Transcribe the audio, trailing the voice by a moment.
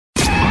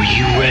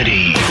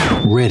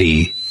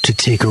Ready to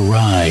take a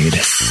ride.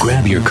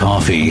 Grab your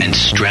coffee and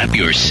strap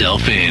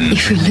yourself in.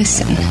 If we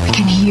listen, we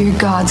can hear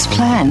God's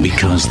plan.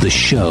 Because the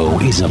show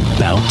is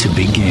about to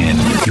begin.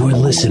 You're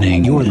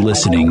listening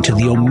to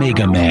the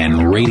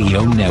Omegaman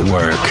Radio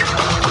Network.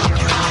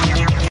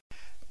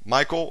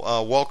 Michael,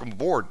 welcome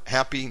aboard.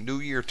 Happy New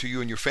Year to you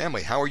and your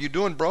family. How are you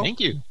doing, bro? Thank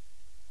you.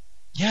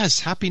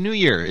 Yes, Happy New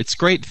Year. It's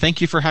great. Thank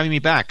you for having me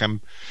back.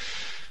 I'm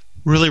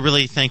really,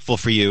 really thankful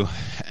for you.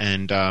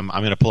 And I'm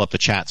going to pull up the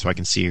chat so I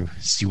can see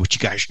what you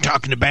guys are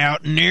talking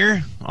about in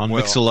there on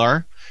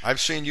Mixlr. I've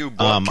seen you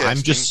broadcasting. I'm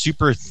just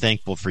super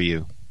thankful for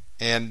you.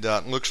 And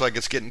it looks like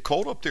it's getting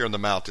cold up there in the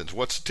mountains.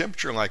 What's the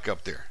temperature like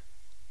up there?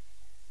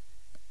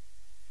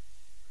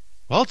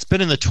 Well, it's been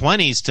in the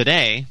 20s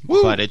today,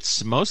 but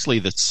it's mostly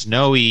the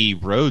snowy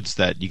roads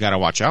that you got to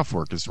watch out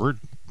for because we're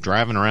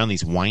driving around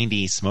these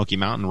windy Smoky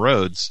Mountain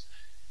roads.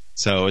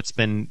 So it's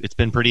been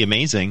pretty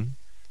amazing.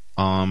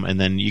 And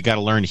then you got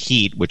to learn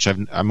heat, which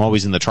I'm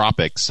always in the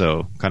tropics,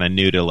 so kind of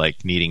new to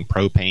like needing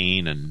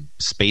propane and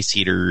space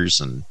heaters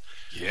and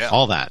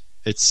all that.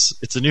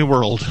 It's a new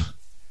world.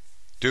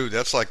 Dude,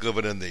 that's like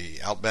living in the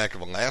outback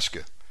of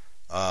Alaska.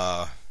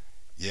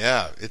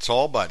 It's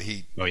all about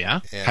heat. Oh yeah?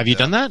 And, have you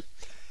done that?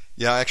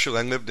 Yeah, actually,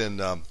 I lived in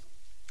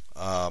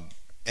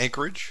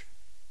Anchorage.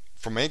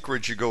 From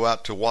Anchorage, you go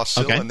out to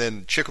Wasilla and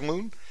then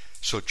Chickaloon.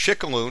 So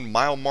Chickaloon,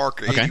 mile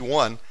marker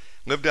 81,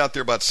 lived out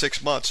there about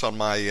 6 months on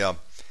my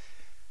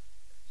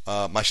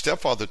my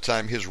stepfather at the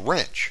time, his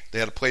ranch. They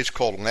had a place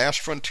called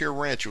Last Frontier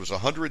Ranch. It was a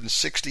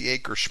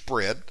 160-acre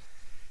spread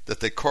that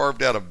they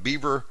carved out of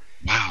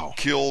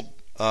beaver-killed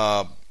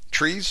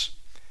trees.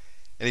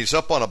 And he's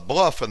up on a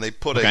bluff, and they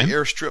put an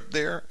airstrip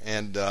there,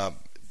 and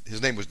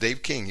his name was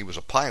Dave King. He was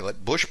a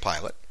pilot, bush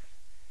pilot.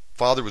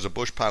 Father was a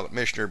bush pilot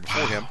missionary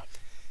before him.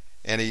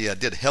 And he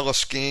did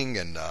heli-skiing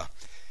and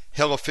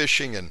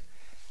heli-fishing. And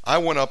I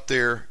went up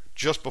there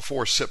just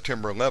before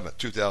September 11th,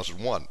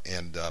 2001,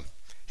 and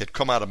had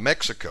come out of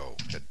Mexico,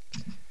 had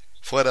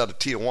fled out of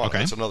Tijuana.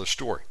 That's another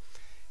story.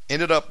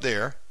 Ended up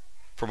there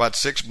for about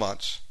 6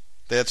 months.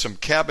 They had some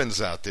cabins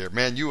out there.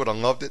 Man, you would have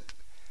loved it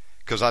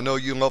because I know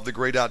you love the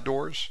great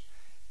outdoors,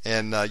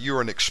 and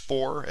you're an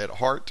explorer at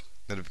heart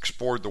that have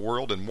explored the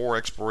world, and more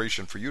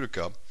exploration for you to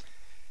come.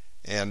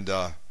 And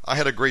I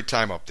had a great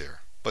time up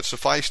there. But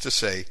suffice to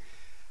say,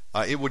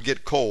 it would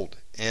get cold,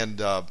 and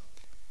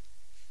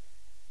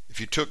if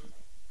you took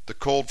the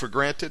cold for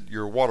granted,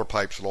 your water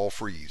pipes would all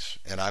freeze,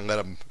 and I let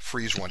them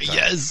freeze one time.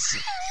 Yes.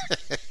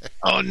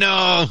 Oh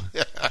no.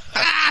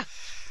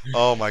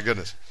 Oh my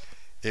goodness,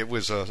 it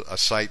was a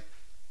sight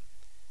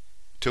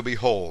to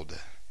behold.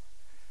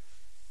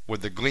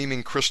 With the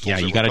gleaming crystals. Yeah,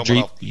 you got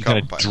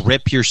to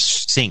drip your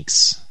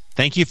sinks.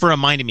 Thank you for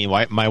reminding me.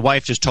 My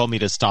wife just told me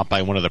to stop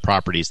by one of the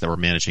properties that we're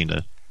managing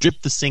to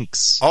drip the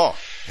sinks. Oh,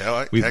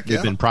 we've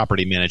been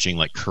property managing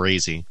like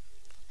crazy.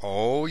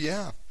 Oh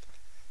yeah.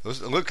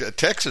 Look,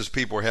 Texas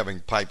people are having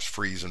pipes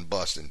freeze and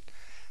bust, and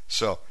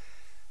so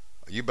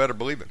you better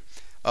believe it.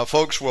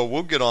 Folks,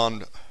 we'll get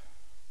on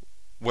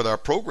with our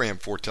program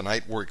for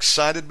tonight. We're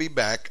excited to be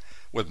back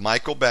with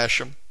Michael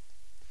Basham.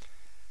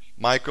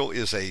 Michael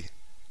is a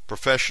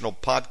professional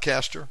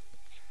podcaster,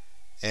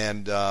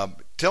 and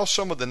tell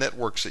some of the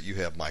networks that you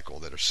have, Michael,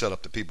 that are set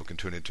up that people can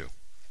tune into.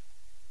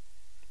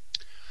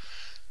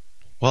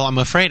 Well, I'm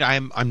afraid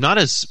I'm not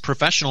as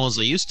professional as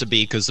I used to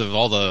be because of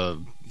all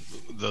the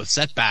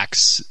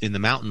setbacks in the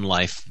mountain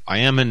life. I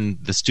am in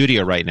the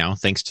studio right now,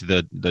 thanks to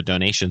the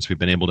donations. We've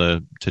been able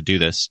to do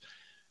this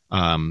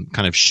kind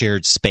of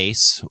shared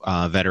space,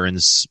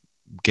 veterans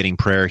getting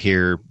prayer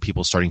here,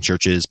 people starting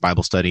churches,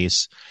 Bible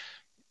studies.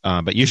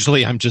 But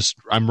usually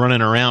I'm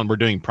running around. We're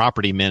doing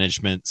property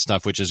management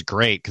stuff, which is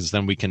great because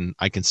then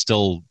I can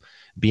still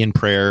be in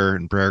prayer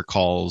and prayer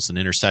calls and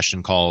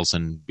intercession calls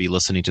and be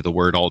listening to the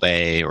word all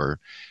day. Or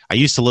I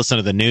used to listen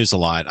to the news a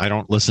lot. I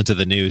don't listen to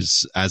the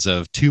news as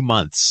of 2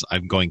 months.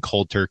 I'm going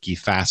cold turkey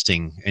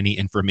fasting any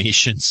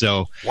information.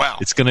 So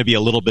It's going to be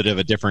a little bit of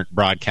a different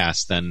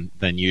broadcast than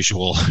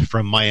usual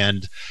from my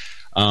end.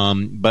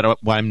 But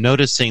what I'm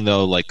noticing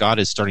though, like God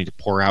is starting to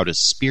pour out his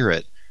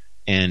spirit,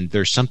 and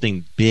there's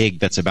something big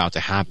that's about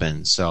to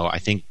happen. So I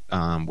think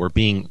we're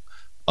being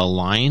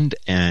aligned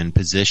and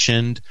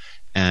positioned,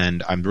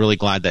 and I'm really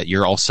glad that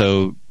you're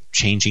also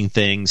changing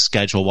things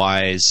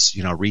schedule-wise,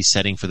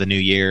 resetting for the new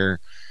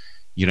year.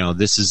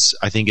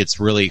 I think it's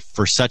really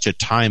for such a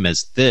time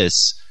as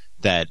this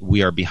that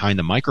we are behind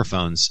the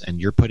microphones,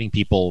 and you're putting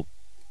people,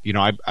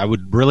 I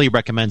would really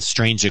recommend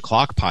Strange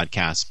O'Clock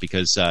podcast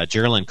because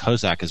Geraldine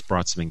Kozak has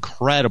brought some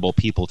incredible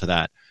people to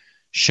that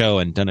show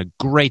and done a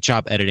great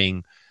job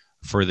editing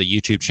for the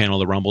YouTube channel,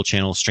 the Rumble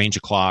channel, Strange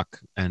O'Clock,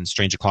 and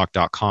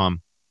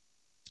strangeoclock.com.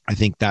 I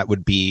think that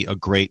would be a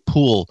great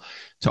pool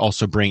to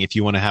also bring if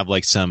you want to have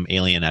like some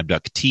alien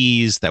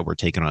abductees that were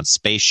taken on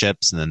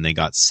spaceships and then they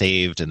got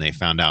saved and they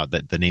found out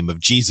that the name of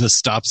Jesus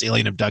stops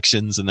alien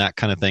abductions and that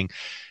kind of thing.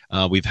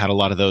 We've had a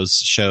lot of those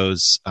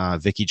shows.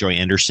 Vicki Joy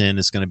Anderson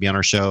is going to be on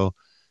our show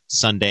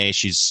Sunday.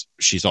 She's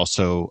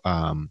also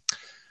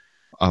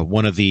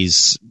one of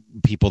these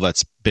people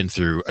that's been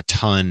through a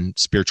ton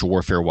spiritual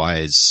warfare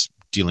wise,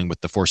 dealing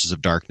with the forces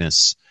of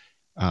darkness.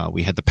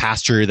 We had the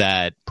pastor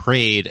that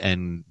prayed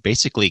and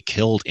basically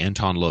killed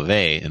Anton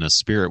LaVey in a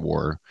spirit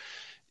war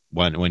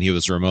when he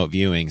was remote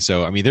viewing.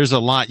 So, I mean, there's a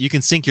lot. You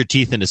can sink your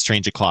teeth into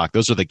Strange O'Clock.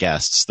 Those are the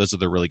guests. Those are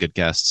the really good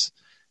guests.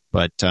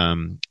 But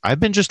I've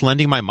been just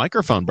lending my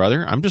microphone,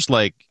 brother. I'm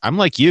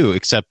like you,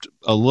 except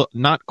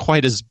not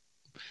quite as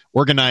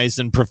organized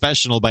and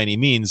professional by any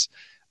means.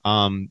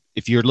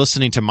 If you're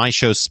listening to my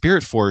show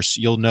Spirit Force,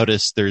 you'll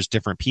notice there's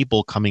different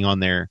people coming on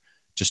there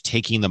just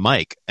taking the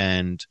mic.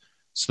 And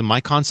so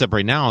my concept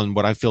right now, and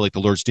what I feel like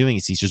the Lord's doing,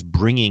 is he's just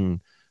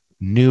bringing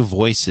new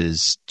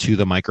voices to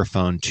the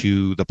microphone,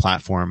 to the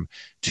platform,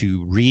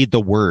 to read the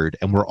word.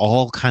 And we're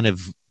all kind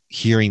of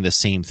hearing the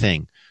same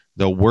thing.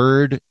 The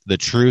word, the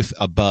truth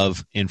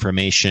above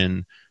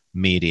information,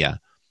 media,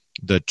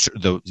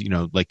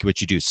 like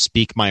what you do,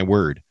 speak my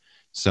word.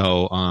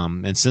 So,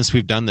 and since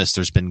we've done this,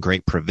 there's been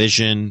great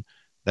provision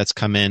that's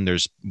come in.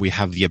 We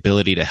have the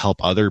ability to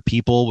help other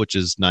people, which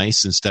is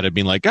nice. Instead of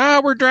being like,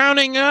 we're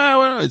drowning.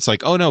 It's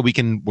like, oh no,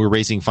 we're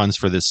raising funds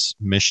for this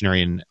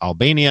missionary in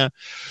Albania.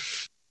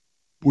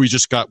 We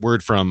just got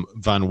word from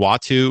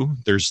Vanuatu.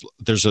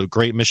 There's a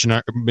great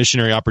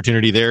missionary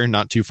opportunity there,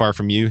 not too far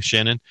from you,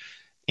 Shannon.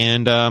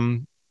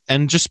 And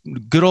just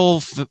good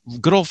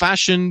old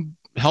fashioned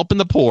helping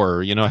the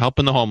poor,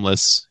 helping the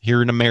homeless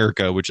here in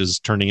America, which is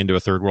turning into a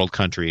third world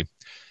country.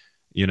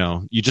 You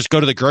just go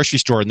to the grocery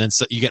store and then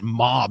you get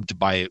mobbed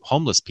by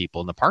homeless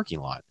people in the parking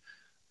lot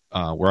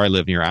where I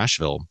live near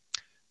Asheville.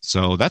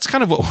 So that's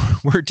kind of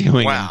what we're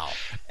doing. Wow.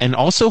 And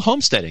also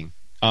homesteading.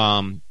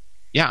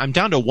 Yeah, I'm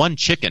down to one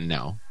chicken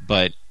now,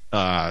 but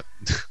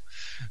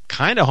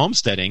kind of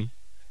homesteading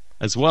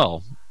as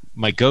well.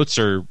 My goats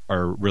are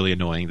really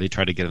annoying. They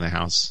try to get in the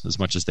house as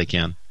much as they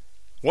can.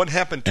 What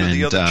happened to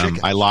the other chickens?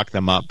 I lock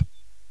them up.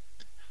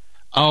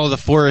 Oh, the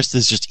forest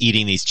is just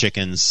eating these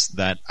chickens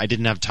that I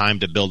didn't have time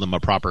to build them a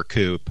proper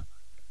coop,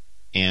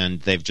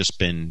 and they've just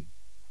been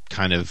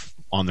kind of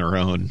on their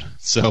own.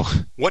 So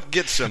what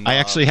gets them? I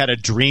actually had a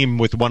dream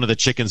with one of the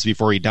chickens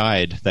before he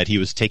died that he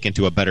was taken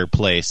to a better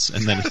place,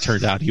 and then it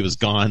turned out he was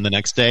gone the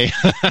next day.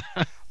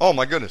 Oh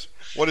my goodness!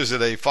 What is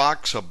it? A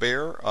fox? A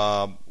bear?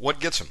 What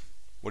gets them?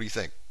 What do you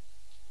think?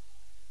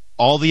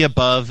 All the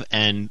above,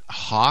 and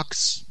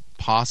hawks,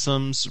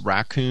 possums,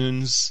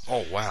 raccoons.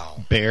 Oh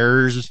wow!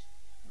 Bears.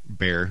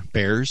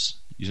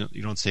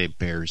 You don't say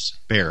bears.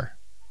 Bear.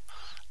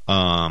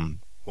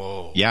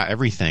 Whoa. Yeah,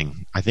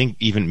 everything. I think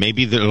even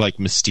maybe they're like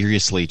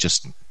mysteriously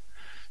just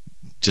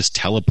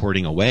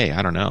teleporting away.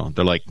 I don't know.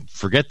 They're like,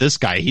 forget this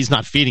guy. He's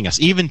not feeding us.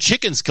 Even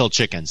chickens kill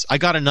chickens. I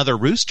got another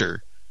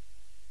rooster,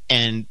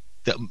 and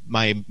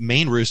my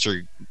main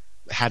rooster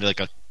had like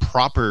a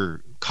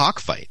proper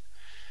cockfight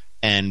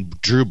and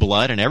drew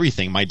blood and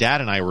everything. My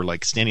dad and I were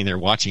like standing there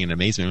watching in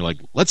amazement. We were like,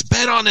 let's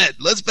bet on it.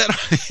 Let's bet on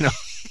it.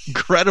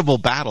 Incredible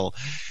battle.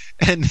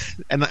 And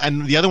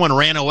the other one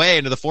ran away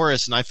into the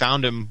forest, and I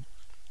found him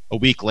a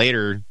week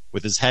later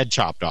with his head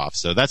chopped off.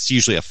 So that's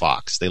usually a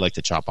fox. They like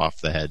to chop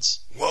off the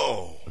heads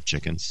of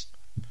chickens.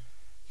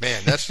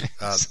 Man, that's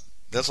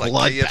like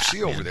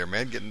KFC over there,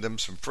 man. Getting them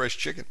some fresh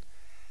chicken.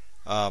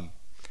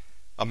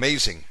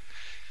 Amazing.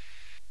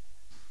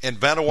 And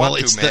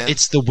Vanuatu, man.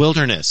 It's the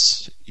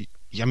wilderness.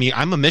 I mean,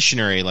 I'm a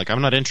missionary. Like,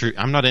 I'm not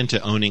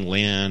into owning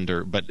land,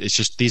 but it's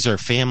just these are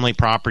family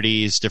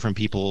properties. Different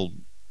people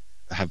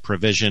have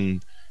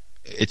provision.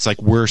 It's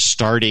like we're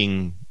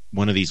starting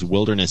one of these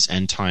wilderness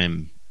end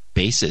time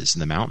bases in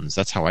the mountains.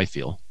 That's how I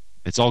feel.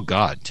 It's all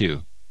God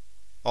too.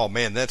 Oh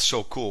man, that's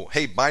so cool.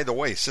 Hey, by the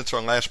way, since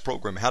our last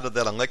program, how did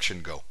that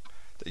election go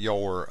that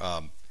y'all were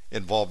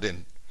involved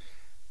in?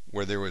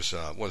 Where there was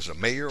a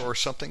mayor or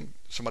something?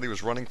 Somebody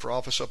was running for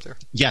office up there?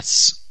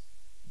 Yes.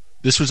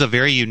 This was a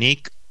very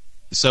unique.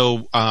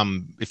 So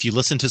if you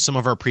listen to some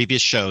of our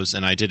previous shows,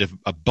 and I did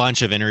a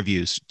bunch of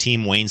interviews,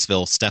 Team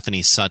Waynesville,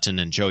 Stephanie Sutton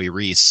and Joey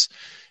Reese,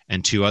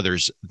 and two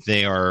others,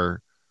 they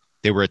were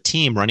a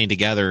team running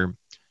together,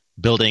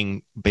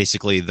 building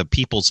basically the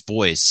people's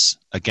voice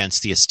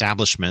against the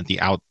establishment,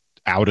 the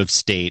out of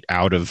state,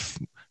 out of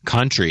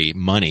country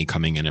money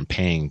coming in and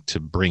paying to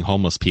bring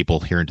homeless people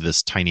here into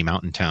this tiny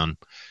mountain town,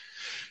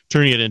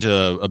 turning it into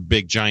a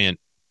big giant,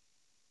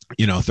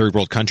 third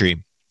world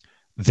country.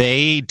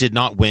 They did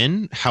not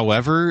win.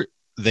 However,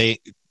 they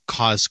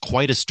caused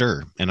quite a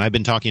stir. And I've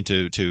been talking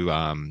to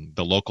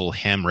the local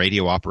ham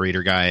radio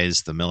operator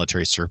guys, the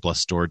military surplus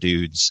store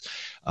dudes,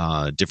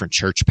 different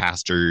church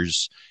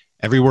pastors.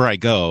 Everywhere I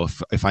go,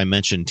 if I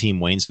mention Team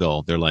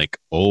Waynesville, they're like,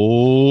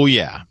 oh,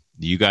 yeah,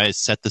 you guys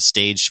set the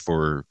stage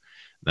for,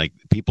 like,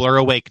 people are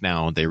awake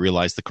now. They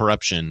realize the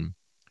corruption.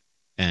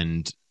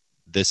 And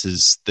this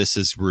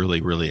is really,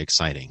 really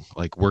exciting.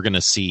 Like, we're going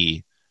to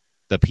see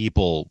the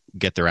people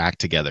get their act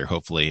together,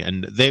 hopefully.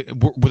 And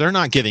they're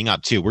not giving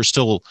up too. We're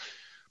still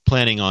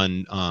planning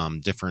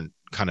on different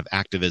kind of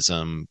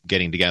activism,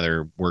 getting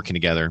together, working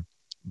together.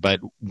 But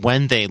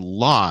when they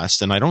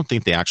lost, and I don't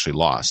think they actually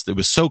lost, it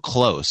was so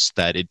close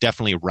that it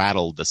definitely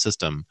rattled the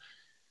system.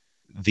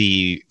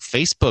 The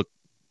Facebook,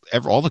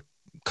 all the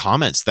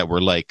comments that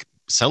were like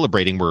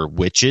celebrating were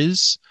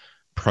witches,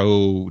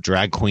 pro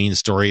drag queen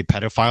story,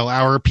 pedophile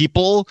hour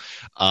people,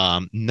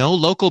 no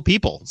local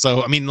people.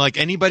 So, I mean, like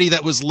anybody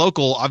that was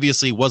local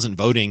obviously wasn't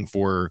voting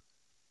for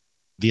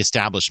the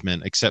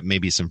establishment, except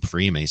maybe some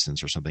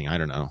Freemasons or something. I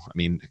don't know. I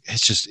mean,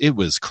 it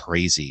was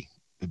crazy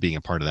being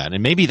a part of that.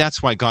 And maybe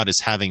that's why God is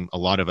having a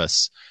lot of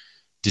us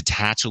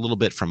detach a little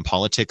bit from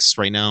politics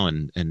right now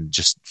and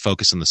just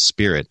focus on the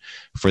spirit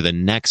for the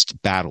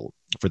next battle,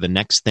 for the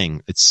next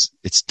thing. It's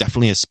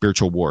definitely a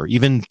spiritual war.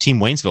 Even Team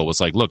Waynesville was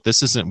like, look,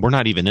 we're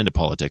not even into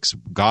politics.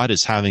 God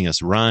is having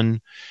us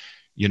run,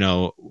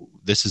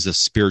 this is a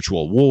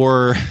spiritual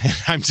war.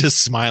 I'm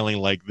just smiling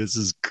like this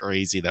is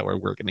crazy that we're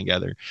working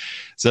together.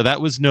 So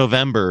that was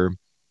November.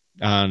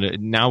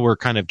 Now we're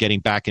kind of getting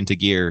back into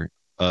gear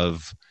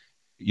of,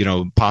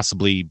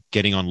 possibly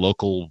getting on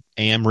local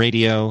AM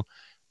radio.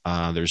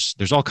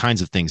 There's all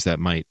kinds of things that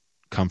might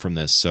come from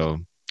this. So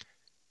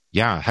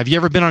yeah. Have you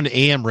ever been on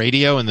AM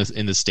radio in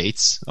the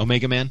States,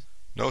 Omegaman?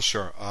 No,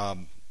 sir.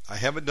 I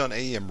haven't done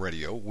AM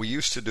radio. We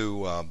used to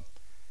do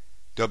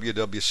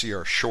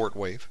WWCR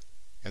shortwave.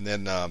 And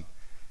then a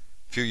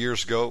few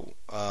years ago,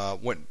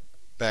 went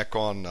back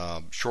on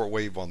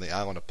shortwave on the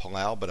island of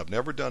Palau, but I've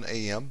never done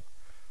AM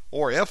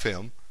or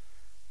FM.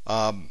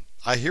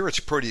 I hear it's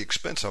pretty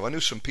expensive. I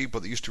knew some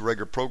people that used to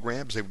regular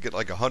programs. They would get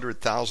like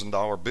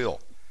 $100,000 bill.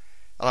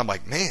 And I'm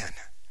like, man,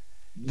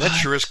 that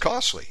sure is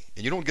costly.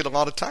 And you don't get a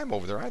lot of time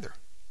over there either.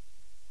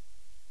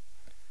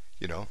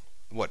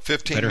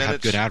 15 Better minutes?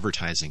 Have good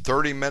advertising.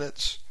 30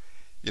 minutes?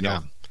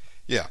 Yeah.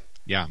 Yeah.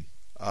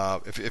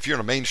 If you're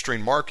in a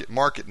mainstream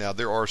market now,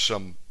 there are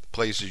some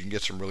places you can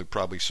get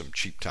probably some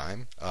cheap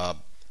time.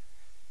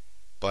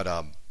 But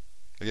I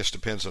guess it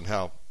depends on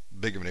how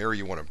big of an area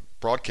you want to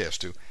broadcast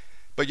to.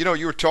 But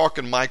you were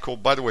talking, Michael.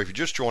 By the way, if you're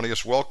just joining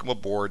us, welcome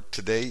aboard.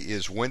 Today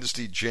is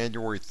Wednesday,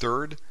 January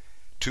 3rd,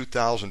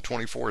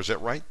 2024. Is that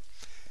right?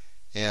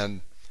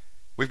 And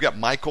we've got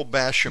Michael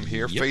Basham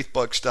here, yep.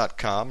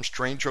 faithbucks.com,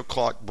 Strange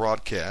O'Clock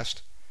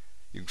Broadcast.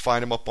 You can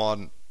find him up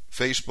on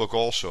Facebook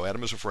also. Add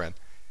him as a friend.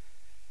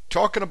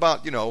 Talking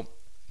about,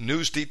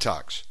 news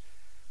detox.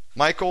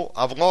 Michael,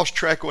 I've lost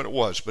track of when it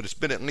was, but it's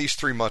been at least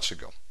 3 months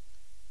ago.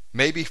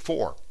 Maybe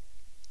 4.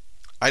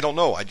 I don't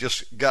know. I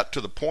just got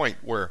to the point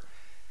where,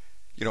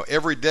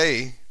 every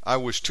day I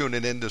was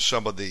tuning into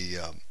some of the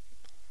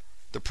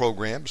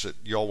programs that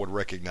y'all would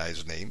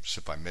recognize names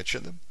if I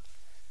mention them.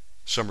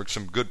 Some are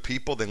some good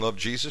people. They love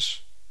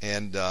Jesus.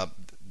 And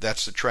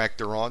that's the track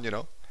they're on,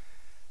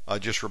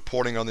 just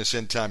reporting on this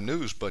end time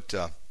news. But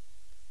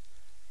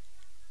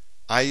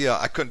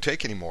I couldn't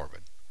take any more of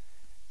it.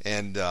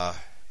 And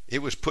it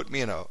was put me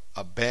in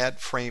a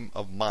bad frame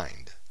of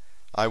mind.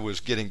 I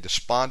was getting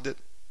despondent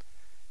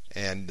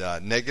and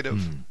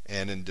negative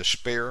and in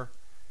despair.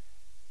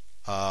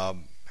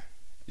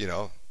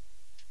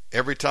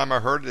 Every time I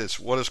heard it, it's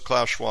what is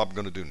Klaus Schwab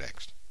going to do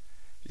next?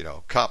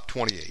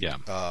 COP28. Yeah.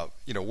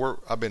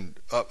 I've been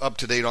up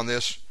to date on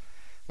this,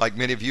 like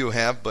many of you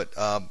have, but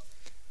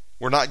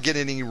we're not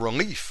getting any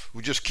relief.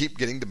 We just keep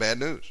getting the bad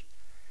news.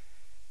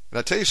 And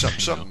I tell you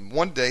something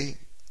one day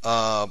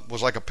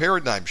was like a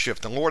paradigm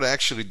shift. The Lord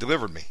actually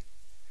delivered me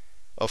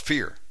of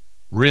fear.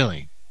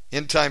 Really?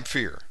 End time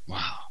fear.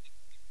 Wow.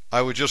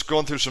 I was just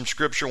going through some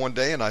scripture one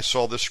day, and I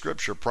saw this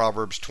scripture,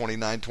 Proverbs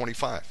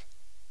 29:25.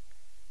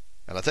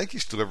 And I think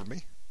He's delivered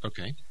me.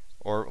 Okay.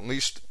 Or at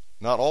least,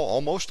 not all,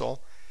 almost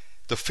all.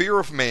 The fear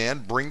of man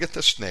bringeth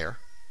a snare.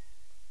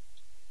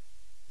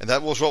 And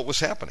that was what was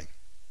happening.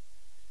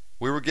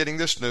 We were getting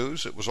this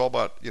news. It was all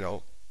about,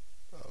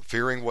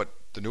 fearing what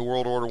the New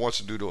World Order wants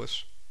to do to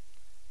us.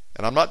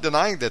 And I'm not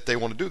denying that they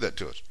want to do that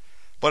to us.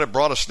 But it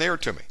brought a snare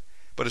to me.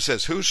 But it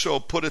says, whoso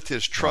putteth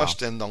his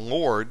trust in the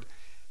Lord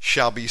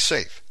shall be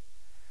safe.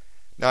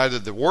 Now, either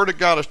the Word of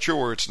God is true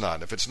or it's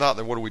not. If it's not,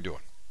 then what are we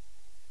doing?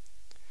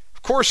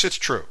 Of course it's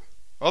true.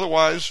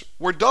 Otherwise,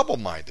 we're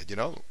double-minded,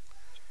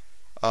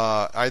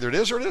 Either it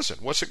is or it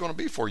isn't. What's it going to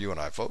be for you and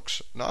I,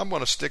 folks? No, I'm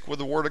going to stick with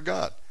the Word of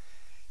God.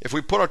 If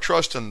we put our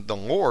trust in the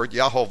Lord,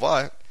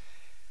 Yahovah,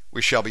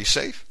 we shall be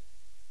safe.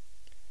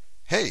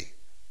 Hey,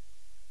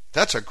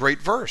 that's a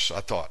great verse, I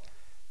thought.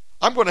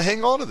 I'm going to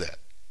hang on to that.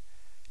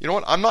 You know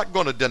what? I'm not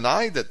going to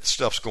deny that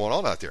stuff's going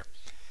on out there,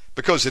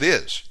 because it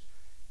is.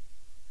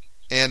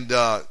 And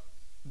the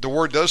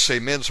Word does say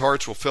men's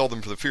hearts will fail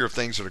them for the fear of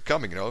things that are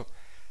coming,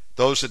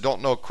 Those that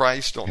don't know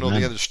Christ, don't know the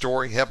end of the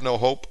story, have no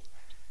hope.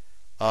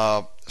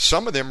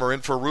 Some of them are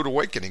in for a rude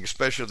awakening,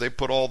 especially if they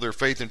put all their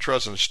faith and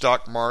trust in the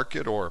stock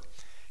market or,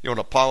 in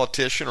a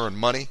politician or in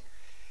money.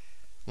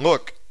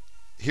 Look,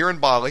 here in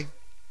Bali,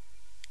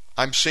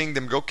 I'm seeing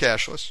them go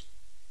cashless,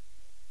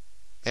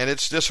 and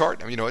it's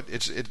disheartening.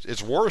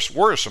 It's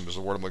worrisome is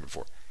the word I'm looking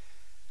for.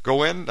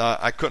 Go in.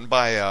 I couldn't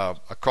buy a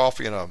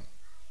coffee and a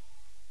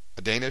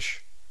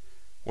Danish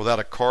without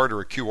a card or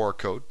a QR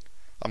code.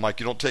 I'm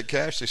like, you don't take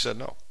cash? They said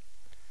no.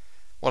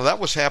 Well, that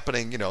was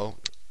happening,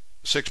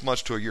 6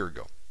 months to a year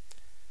ago.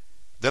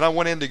 Then I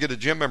went in to get a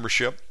gym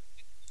membership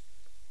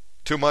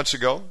 2 months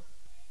ago.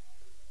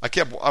 I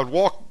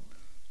would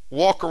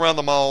walk around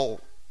the mall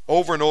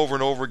over and over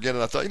and over again.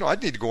 And I thought, I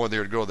need to go in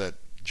there to go to that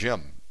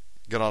gym,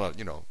 get on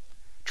a,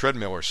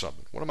 treadmill or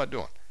something. What am I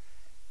doing?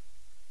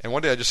 And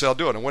one day I just said, I'll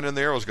do it. I went in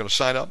there. I was going to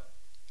sign up.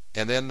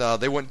 And then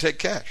they wouldn't take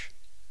cash.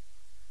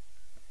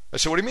 I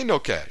said, what do you mean no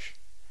cash?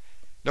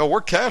 No,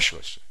 we're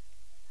cashless.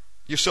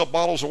 You sell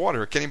bottles of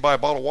water. Can you buy a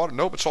bottle of water?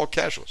 Nope, it's all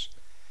cashless.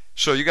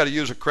 So you got to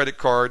use a credit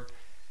card,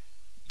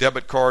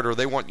 debit card, or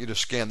they want you to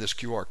scan this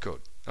QR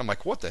code. I'm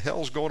like, what the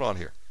hell is going on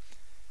here?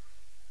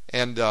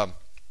 And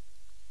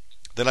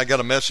then I got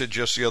a message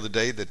just the other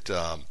day that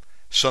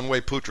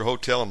Sunway Putra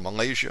Hotel in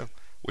Malaysia,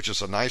 which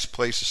is a nice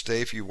place to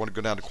stay if you want to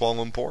go down to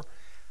Kuala Lumpur,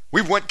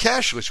 we went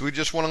cashless. We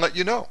just want to let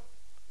you know.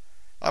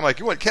 I'm like,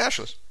 you went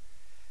cashless?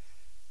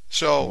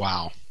 So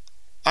wow.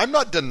 I'm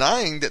not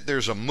denying that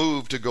there's a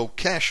move to go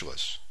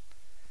cashless,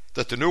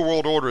 that the New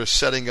World Order is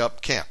setting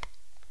up camp,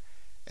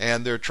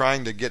 and they're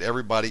trying to get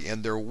everybody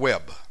in their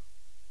web.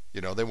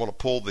 They want to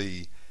pull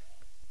the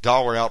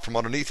dollar out from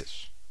underneath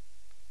us.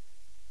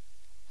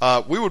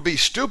 We would be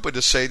stupid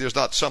to say there's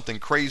not something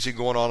crazy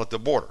going on at the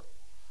border.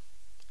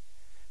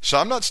 So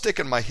I'm not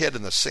sticking my head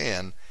in the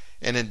sand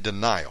and in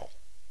denial,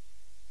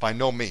 by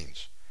no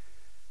means.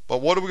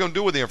 But what are we going to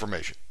do with the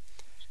information?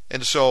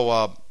 And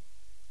so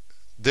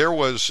there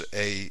was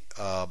a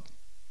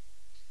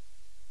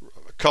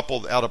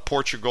couple out of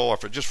Portugal.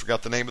 I just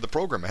forgot the name of the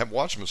program. I haven't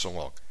watched them in so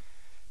long.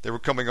 They were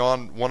coming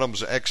on. One of them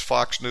was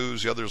ex-Fox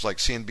News. The other is like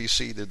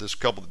CNBC. There's this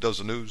couple that does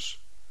the news.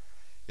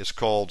 It's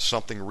called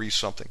something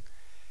re-something.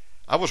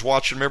 I was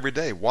watching them every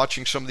day,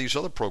 watching some of these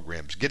other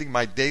programs, getting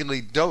my daily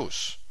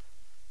dose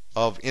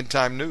of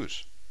end-time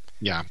news.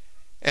 Yeah.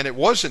 And it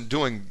wasn't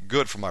doing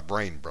good for my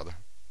brain, brother.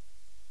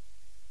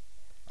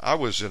 I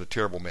was in a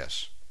terrible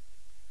mess.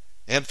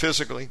 And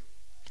physically.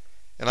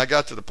 And I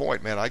got to the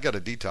point, man, I got a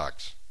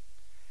detox.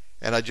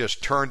 And I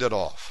just turned it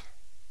off.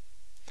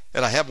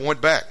 And I haven't went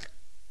back.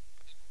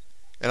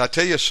 And I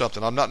tell you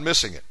something, I'm not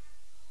missing it.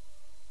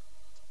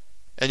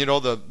 And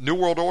the New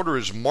World Order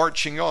is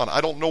marching on.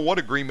 I don't know what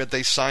agreement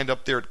they signed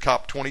up there at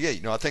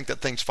COP28. I think that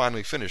thing's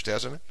finally finished,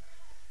 hasn't it?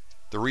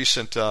 The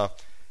recent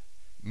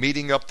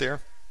meeting up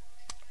there.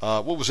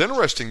 What was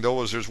interesting,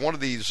 though, is there's one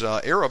of these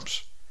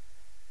Arabs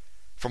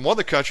from one of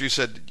the countries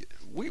said,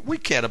 we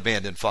can't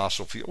abandon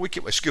fossil fuel. We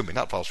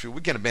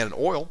can't abandon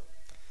oil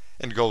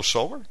and go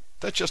solar.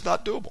 That's just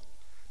not doable.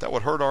 That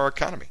would hurt our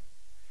economy.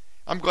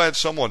 I'm glad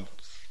someone,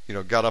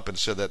 got up and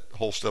said that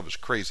whole stuff is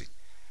crazy.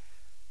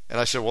 And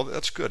I said, well,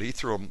 that's good. He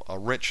threw a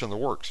wrench in the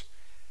works.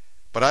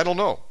 But I don't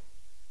know.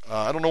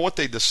 I don't know what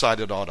they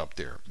decided on up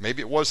there.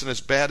 Maybe it wasn't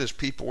as bad as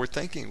people were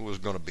thinking it was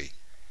going to be.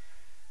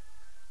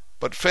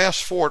 But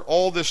fast forward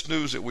all this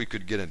news that we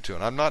could get into,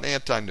 and I'm not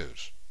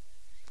anti-news.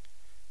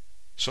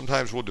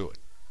 Sometimes we'll do it.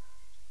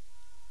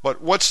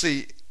 But what's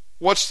the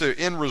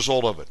end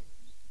result of it?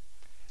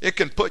 It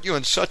can put you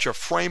in such a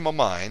frame of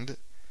mind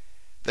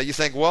that you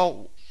think,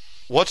 well,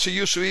 what's the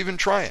use of even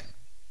trying?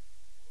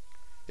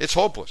 It's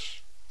hopeless.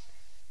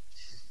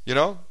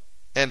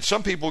 And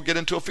some people get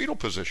into a fetal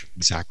position.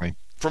 Exactly.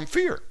 From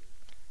fear.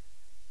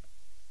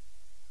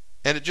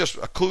 And it just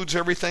occludes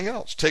everything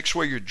else. Takes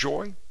away your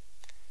joy.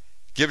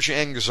 Gives you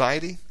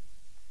anxiety.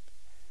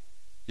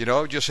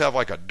 Just have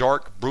like a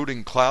dark,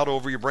 brooding cloud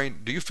over your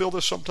brain. Do you feel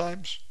this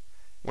sometimes?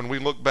 When we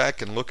look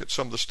back and look at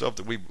some of the stuff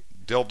that we've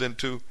delved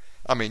into.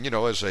 I mean,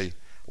 as a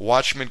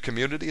Watchman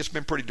community, it's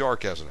been pretty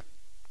dark, hasn't it?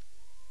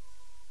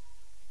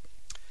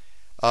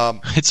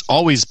 It's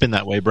always been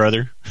that way,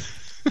 brother.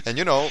 And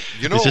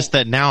it's just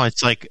that now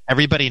it's like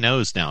everybody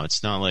knows now.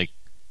 It's not like,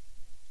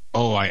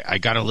 oh, I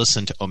got to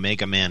listen to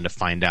Omegaman to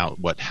find out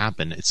what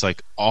happened. It's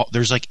like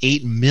there's like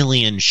 8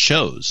 million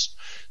shows.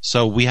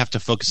 So we have to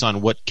focus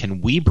on what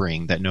can we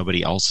bring that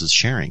nobody else is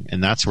sharing.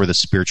 And that's where the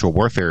spiritual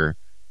warfare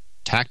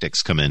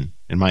tactics come in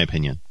my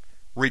opinion.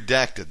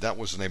 Redacted, that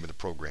was the name of the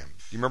program.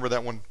 You remember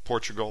that one,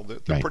 Portugal? They're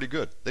right. Pretty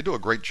good. They do a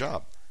great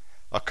job.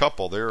 A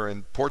couple there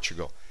in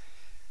Portugal.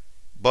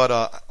 But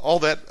all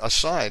that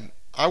aside,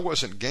 I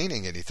wasn't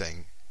gaining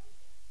anything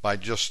by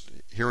just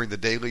hearing the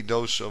daily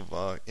dose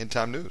of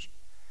end-time news.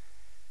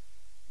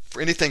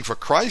 For anything for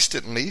Christ,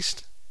 at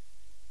least.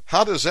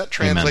 How does that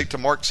translate Amen. To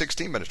Mark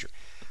 16 ministry?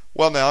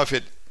 Well, now, if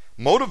it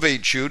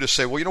motivates you to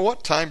say, well, you know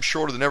what, time's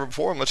shorter than ever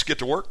before, and let's get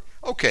to work,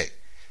 okay.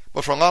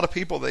 But for a lot of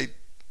people, they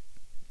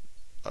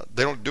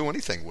don't do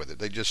anything with it.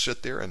 They just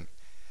sit there and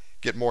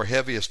get more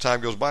heavy as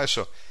time goes by.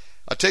 So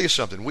I'll tell you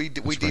something. We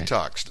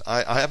detoxed.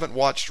 I haven't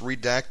watched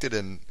Redacted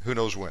in who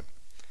knows when.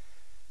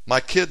 My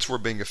kids were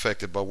being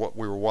affected by what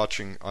we were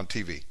watching on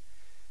TV.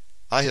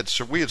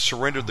 We had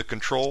surrendered the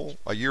control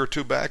a year or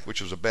two back,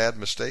 which was a bad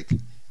mistake.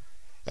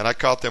 And I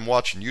caught them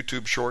watching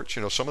YouTube shorts.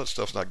 Some of that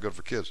stuff's not good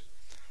for kids.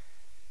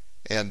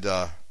 And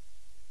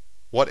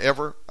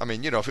whatever. I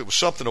mean, if it was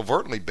something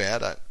overtly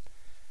bad,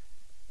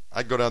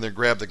 I'd go down there and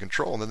grab the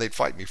control, and then they'd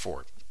fight me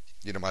for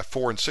it. My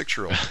 4 and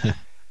 6-year-old.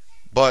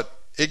 But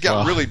it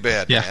got really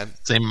bad, yeah, man.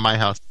 Same in my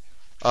house.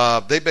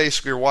 They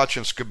basically are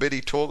watching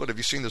Skibidi Toilet. Have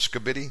you seen the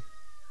Skibidi?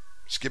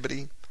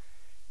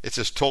 It's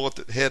this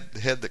toilet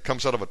head that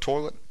comes out of a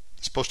toilet.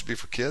 It's supposed to be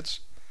for kids.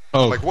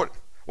 Oh, like what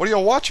are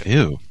y'all watching?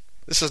 Ew.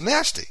 This is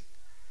nasty.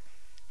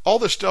 all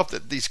the stuff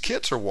that these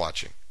kids are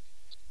watching.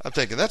 I'm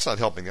thinking that's not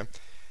helping them.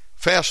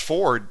 Fast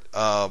forward,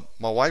 my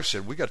wife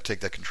said, we got to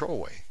take that control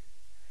away.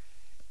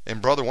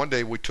 And brother, one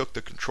day we took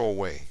the control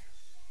away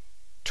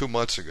 2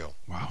 months ago.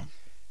 Wow.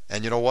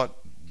 And you know what?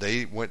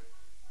 They went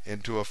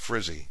into a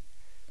frizzy,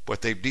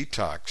 but they've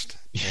detoxed,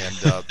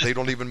 and they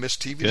don't even miss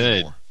TV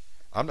anymore.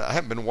 I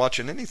haven't been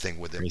watching anything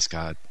with them. Praise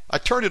God. I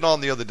turned it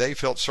on the other day,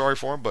 felt sorry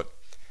for them, but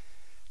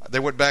they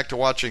went back to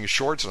watching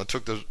shorts, and I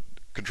took the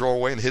control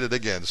away and hit it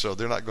again, so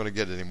they're not going to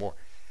get it anymore.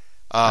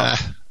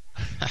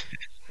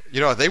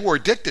 They were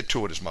addicted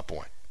to it, is my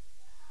point.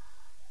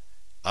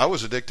 I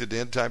was addicted to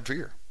end-time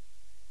fear,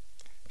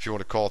 if you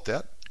want to call it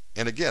that.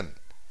 And again,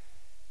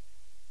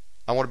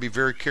 I want to be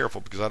very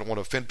careful because I don't want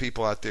to offend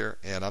people out there,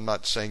 and I'm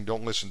not saying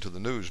don't listen to the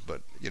news,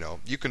 but,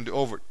 you can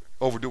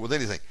overdo it with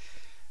anything.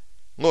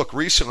 Look,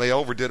 recently I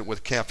overdid it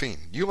with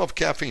caffeine. You love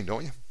caffeine,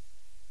 don't you?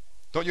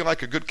 Don't you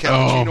like a good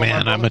cappuccino? Oh,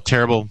 man, I'm a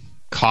terrible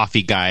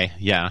coffee guy,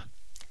 yeah.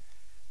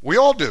 We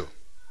all do.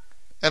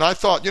 And I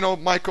thought,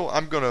 Michael,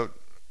 I'm going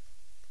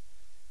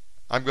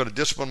to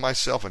discipline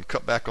myself and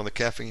cut back on the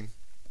caffeine.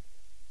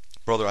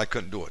 Brother, I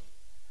couldn't do it.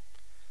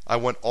 I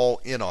went all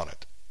in on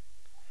it.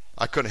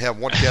 I couldn't have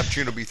one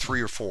cappuccino be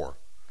 3 or 4.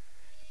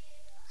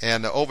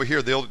 And over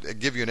here, they'll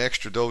give you an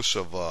extra dose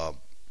of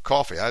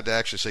coffee. I had to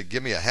actually say,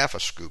 give me a half a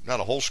scoop, not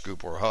a whole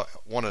scoop or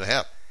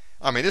 1.5.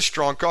 I mean, it's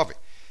strong coffee.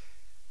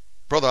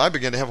 Brother, I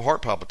began to have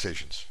heart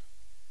palpitations,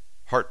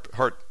 heart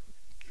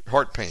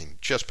pain,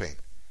 chest pain.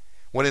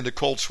 Went into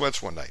cold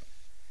sweats one night.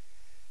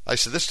 I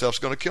said, this stuff's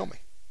going to kill me.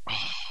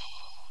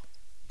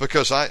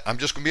 Because I'm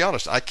just going to be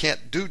honest, I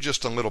can't do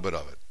just a little bit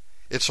of it.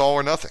 It's all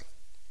or nothing.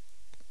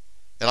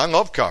 And I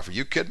love coffee.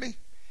 You kidding me?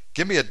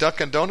 Give me a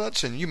Dunkin'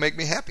 Donuts and you make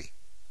me happy.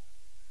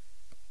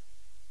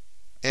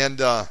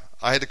 And I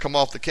had to come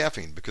off the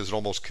caffeine because it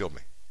almost killed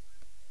me.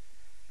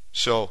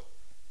 So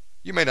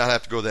you may not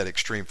have to go that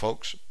extreme,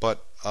 folks,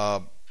 but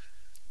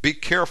be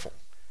careful.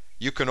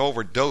 You can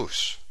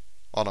overdose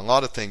on a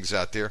lot of things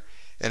out there,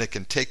 and it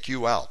can take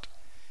you out.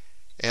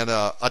 And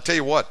I'll tell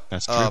you what,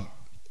 that's true.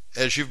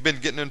 As you've been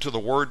getting into the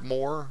Word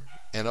more,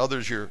 and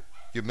others you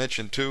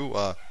mentioned too,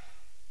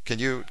 do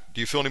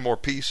you feel any more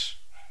peace?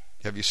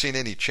 Have you seen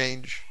any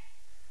change?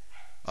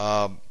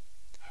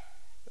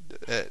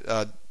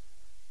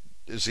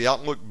 Is the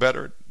outlook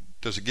better?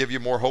 Does it give you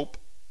more hope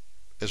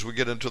as we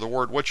get into the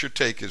Word? What's your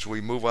take as we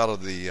move out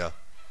of the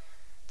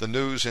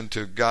news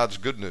into God's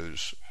good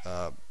news?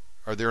 Are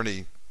there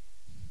any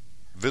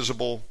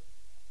visible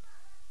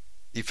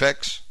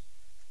effects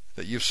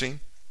that you've seen?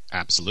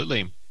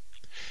 Absolutely.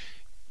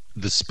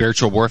 The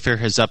spiritual warfare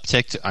has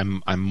upticked.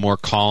 I'm more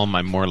calm.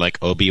 I'm more like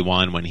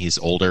Obi-Wan when he's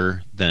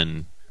older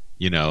than,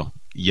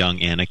 young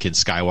Anakin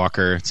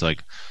Skywalker. It's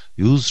like,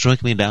 you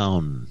strike me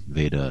down,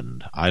 Vader,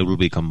 and I will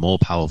become more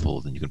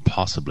powerful than you can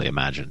possibly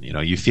imagine.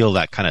 You feel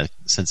that kind of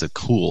sense of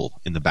cool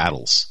in the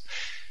battles.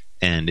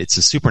 And it's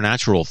a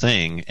supernatural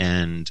thing.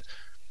 And,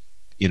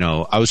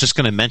 I was just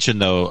going to mention,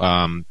 though,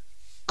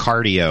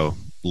 cardio,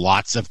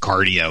 lots of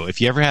cardio. If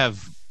you ever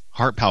have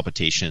heart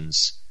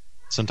palpitations,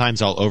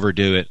 sometimes I'll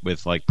overdo it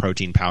with like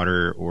protein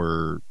powder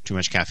or too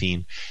much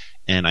caffeine.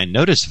 And I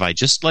notice if I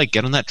just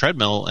get on that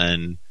treadmill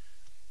and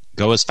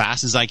go as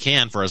fast as I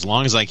can for as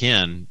long as I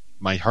can,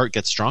 my heart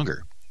gets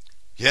stronger.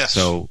 Yes.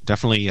 So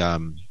definitely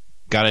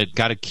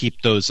gotta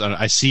keep those.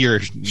 I see your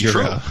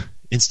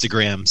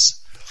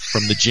Instagrams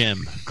from the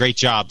gym. Great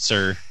job,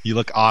 sir. You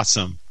look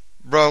awesome,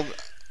 bro.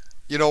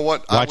 You know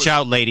what? Watch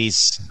out,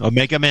 ladies.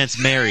 Omegaman's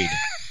married.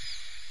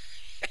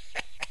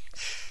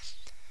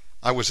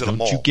 I was at a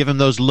mall. Don't you give him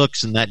those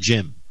looks in that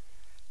gym.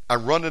 I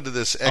run into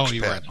this expat. Oh,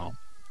 you were at home.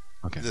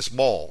 Okay. This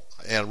mall,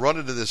 and run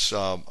into this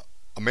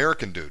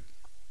American dude,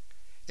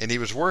 and he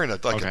was wearing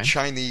a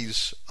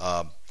Chinese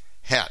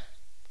hat.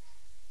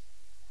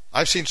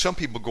 I've seen some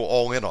people go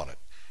all in on it,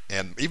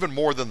 and even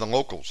more than the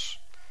locals.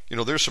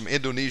 There's some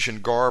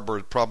Indonesian garb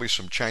or probably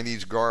some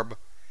Chinese garb,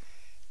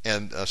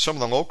 and some of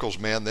the locals,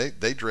 man,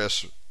 they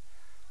dress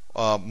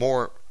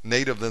more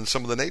native than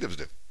some of the natives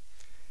do.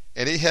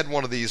 And he had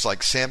one of these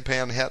like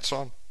sampan hats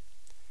on,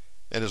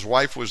 and his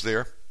wife was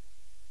there.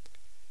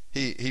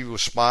 He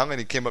was smiling.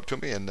 He came up to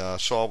me and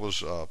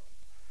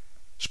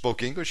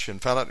spoke English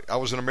and found out I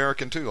was an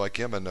American too, like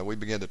him. And we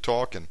began to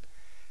talk. And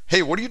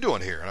hey, what are you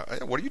doing here?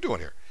 What are you doing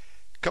here?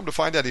 Come to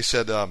find out, he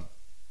said,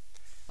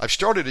 I've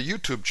started a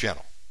YouTube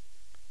channel.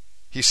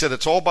 He said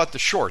it's all about the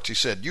shorts. He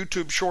said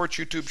YouTube Shorts,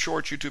 YouTube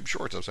Shorts, YouTube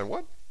Shorts. I said,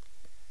 what?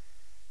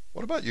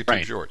 What about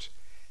YouTube Shorts?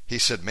 He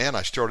said, man,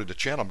 I started a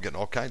channel. I'm getting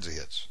all kinds of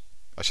hits.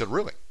 I said,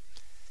 really?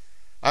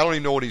 I don't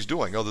even know what he's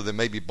doing other than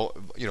maybe,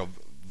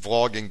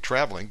 vlogging,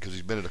 traveling, because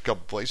he's been at a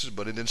couple places,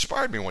 but it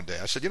inspired me one day.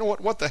 I said, you know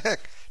what the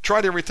heck?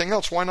 Tried everything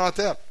else. Why not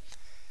that?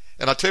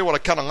 And I'll tell you what, I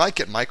kind of like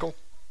it, Michael.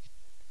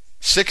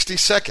 60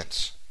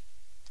 seconds.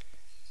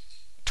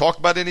 Talk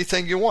about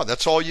anything you want.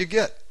 That's all you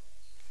get.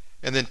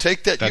 And then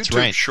take that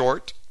YouTube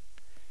short,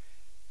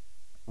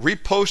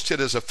 repost it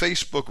as a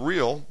Facebook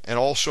reel, and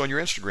also on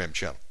your Instagram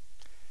channel.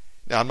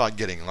 Now, I'm not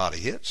getting a lot of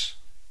hits.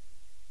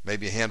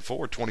 Maybe a handful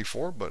or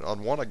 24, but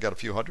on one I got a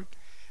few hundred.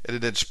 and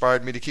it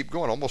inspired me to keep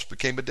going. Almost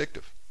became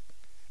addictive.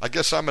 I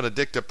guess I'm an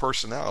addictive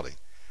personality,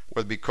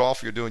 whether it be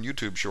coffee or doing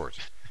YouTube shorts.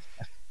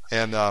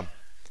 And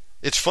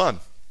it's fun.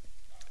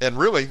 And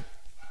really,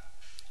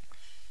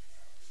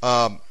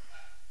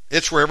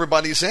 it's where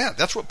everybody's at.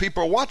 That's what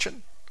people are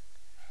watching.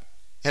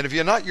 And if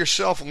you're not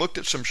yourself and looked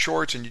at some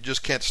shorts and you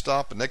just can't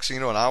stop, and next thing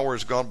you know, an hour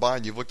has gone by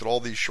and you've looked at all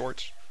these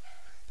shorts,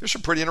 there's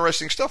some pretty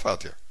interesting stuff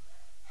out there.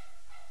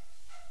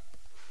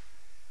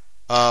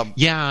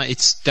 Yeah,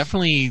 it's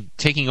definitely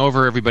taking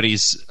over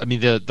everybody's. I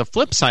mean, the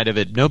flip side of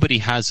it, nobody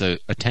has a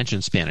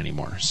attention span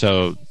anymore.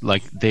 So,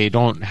 like, they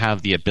don't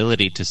have the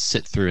ability to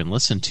sit through and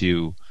listen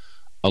to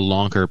a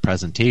longer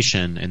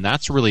presentation, and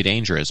that's really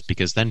dangerous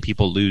because then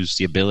people lose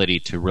the ability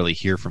to really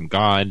hear from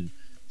God,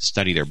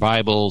 study their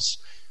Bibles.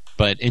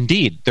 But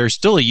indeed, there's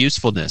still a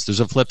usefulness. There's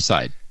a flip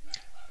side.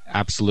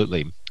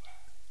 Absolutely.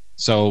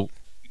 So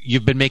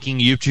you've been making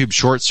YouTube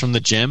shorts from the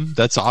gym?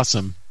 That's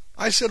awesome.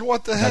 I said,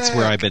 what the heck? That's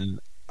where I've been.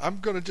 I'm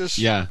going to just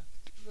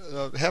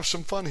have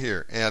some fun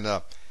here. And,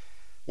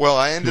 well,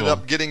 I ended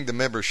up getting the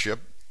membership.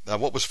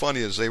 What was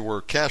funny is they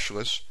were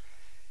cashless.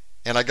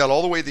 And I got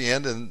all the way to the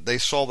end, and they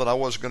saw that I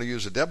wasn't going to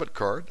use a debit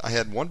card. I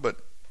had one, but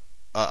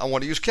I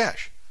want to use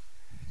cash.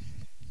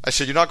 I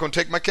said, you're not going to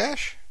take my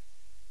cash?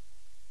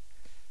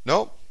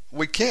 No,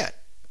 we can't.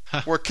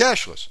 We're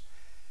cashless.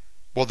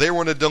 Well, they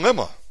were in a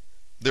dilemma.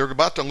 They were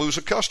about to lose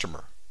a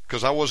customer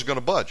because I wasn't going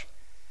to budge.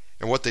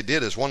 And what they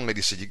did is one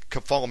lady said, you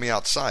can follow me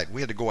outside. We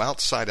had to go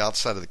outside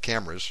of the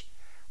cameras,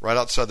 right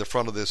outside the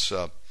front of this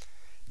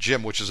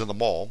gym, which is in the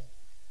mall,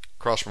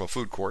 across from a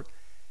food court.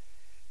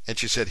 And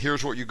she said,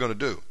 here's what you're going to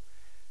do.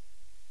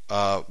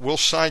 We'll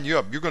sign you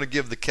up. You're going to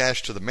give the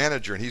cash to the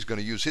manager, and he's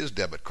going to use his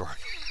debit card.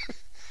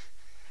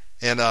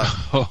 And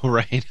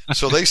right.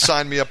 So they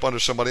signed me up under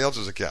somebody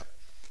else's account.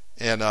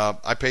 And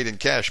I paid in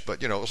cash,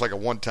 but, it was like a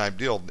one-time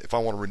deal. If I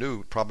want to renew,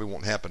 it probably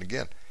won't happen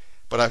again.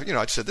 But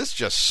I said, this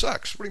just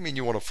sucks. What do you mean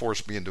you want to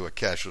force me into a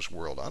cashless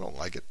world? I don't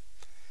like it.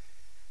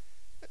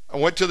 I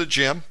went to the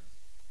gym.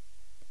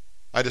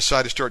 I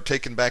decided to start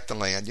taking back the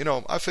land.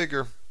 I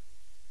figure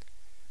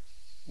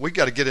we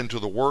got to get into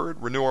the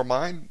Word, renew our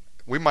mind.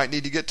 We might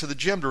need to get to the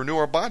gym to renew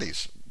our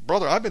bodies.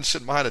 Brother, I've been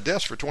sitting behind a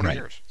desk for 20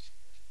 years.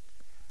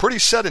 Pretty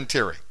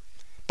sedentary.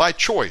 By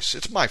choice.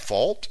 It's my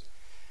fault.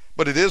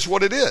 But it is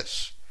what it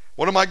is.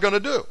 What am I going to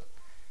do?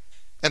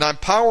 And I'm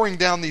powering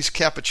down these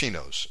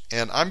cappuccinos.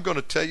 And I'm going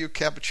to tell you,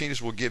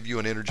 cappuccinos will give you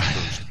an energy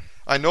boost.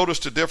 I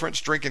noticed a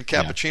difference drinking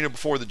cappuccino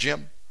before the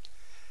gym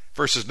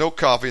versus no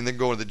coffee and then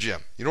going to the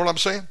gym. You know what I'm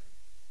saying?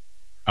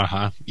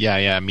 Uh-huh.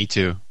 Yeah, me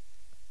too.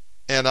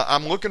 And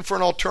I'm looking for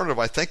an alternative.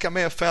 I think I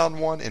may have found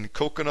one in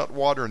coconut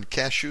water and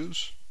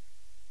cashews.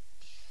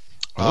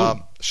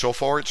 So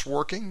far it's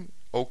working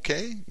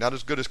okay. Not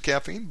as good as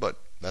caffeine, but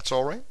that's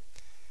all right.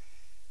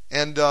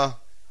 And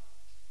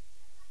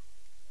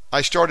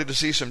I started to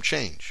see some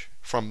change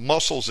from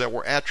muscles that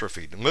were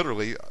atrophied. And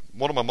literally,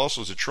 one of my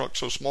muscles had shrunk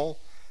so small,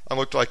 I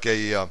looked like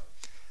a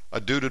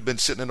dude had been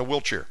sitting in a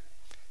wheelchair.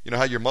 You know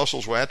how your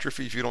muscles will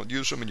atrophy if you don't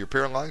use them and you're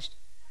paralyzed?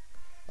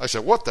 I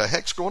said, what the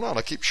heck's going on?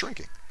 I keep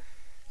shrinking.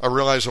 I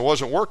realized I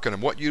wasn't working,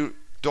 and what you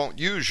don't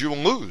use, you will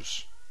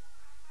lose.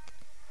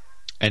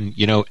 And,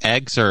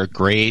 eggs are a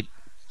great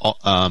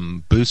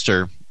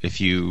booster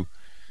if you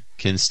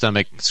can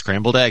stomach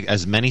scrambled egg,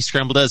 as many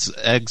scrambled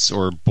eggs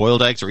or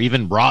boiled eggs or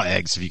even raw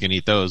eggs, if you can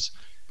eat those.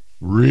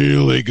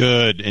 Really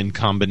good in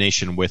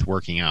combination with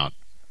working out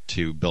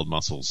to build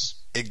muscles.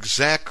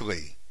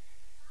 Exactly.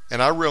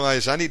 And I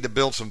realized I need to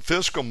build some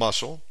physical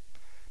muscle,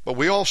 but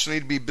we also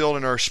need to be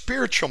building our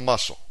spiritual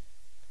muscle.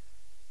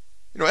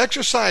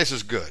 Exercise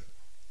is good.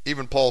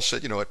 Even Paul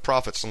said, it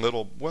profits a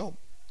little. Well,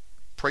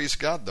 praise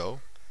God,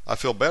 though. I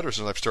feel better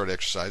since I've started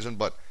exercising.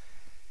 But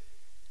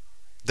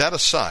that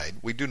aside,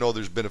 we do know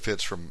there's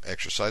benefits from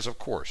exercise, of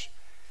course.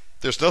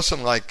 There's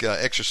nothing like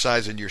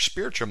exercising your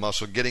spiritual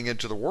muscle, getting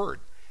into the Word.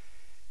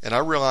 And I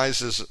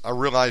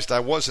realized I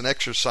wasn't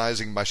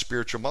exercising my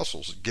spiritual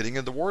muscles, getting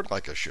in the Word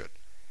like I should.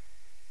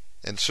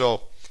 And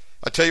so,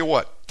 I tell you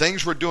what,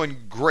 things were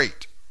doing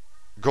great,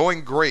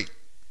 going great.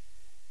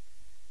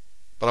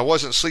 But I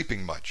wasn't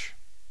sleeping much.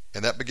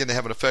 And that began to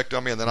have an effect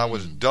on me. And then I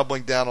was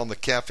doubling down on the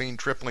caffeine,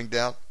 tripling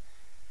down.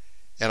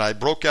 And I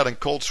broke out in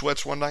cold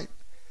sweats one night.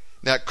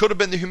 Now, it could have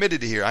been the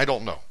humidity here. I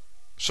don't know.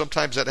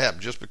 Sometimes that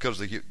happens just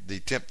because of the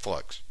temp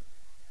flux.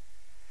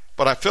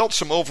 But I felt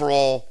some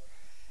overall,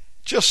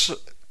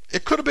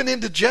 it could have been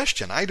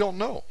indigestion. I don't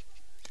know.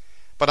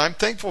 But I'm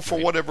thankful for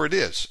whatever it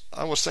is.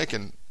 I was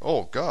thinking,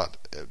 oh, God,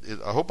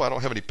 I hope I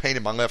don't have any pain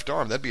in my left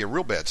arm. That'd be a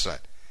real bad sign.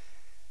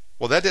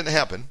 Well, that didn't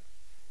happen.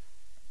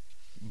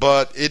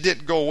 But it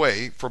didn't go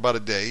away for about a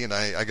day, and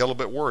I got a little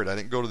bit worried. I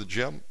didn't go to the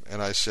gym,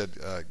 and I said,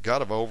 God,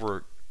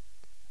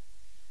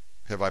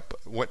 have I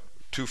went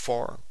too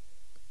far?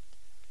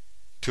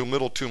 Too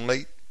little, too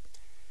late?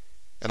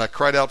 And I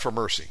cried out for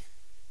mercy,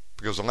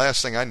 because the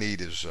last thing I need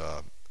is,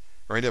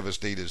 or any of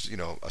us need is,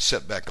 a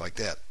setback like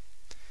that.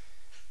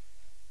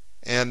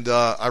 And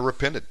I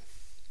repented.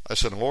 I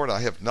said, Lord,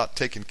 I have not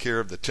taken care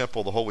of the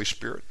temple of the Holy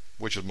Spirit,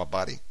 which is my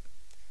body.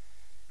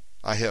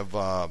 I have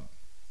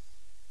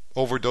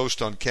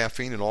overdosed on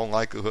caffeine in all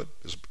likelihood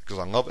is because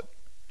I love it,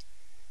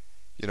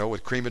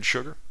 with cream and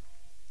sugar.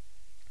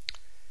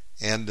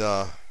 And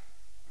I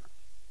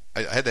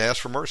had to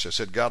ask for mercy. I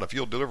said, God, if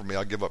you'll deliver me,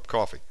 I'll give up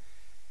coffee.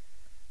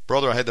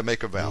 Brother, I had to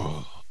make a vow.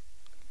 Whoa.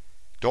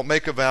 Don't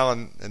make a vow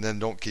and then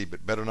don't keep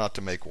it. Better not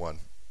to make one.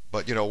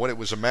 But, when it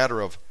was a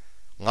matter of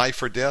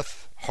life or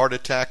death, heart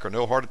attack or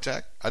no heart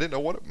attack, I didn't know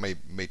what it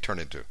may turn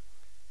into.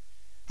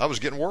 I was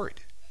getting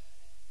worried.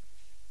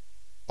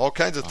 All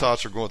kinds of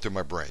thoughts are going through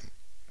my brain.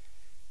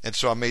 And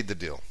so I made the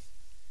deal.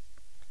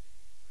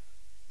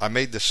 I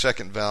made the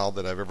second vow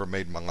that I've ever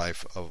made in my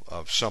life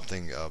of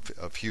something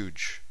of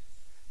huge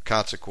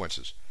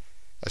consequences.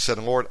 I said,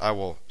 Lord, I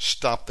will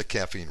stop the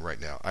caffeine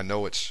right now. I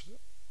know it's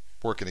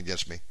working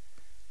against me.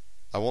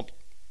 I won't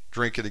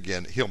drink it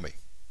again. Heal me.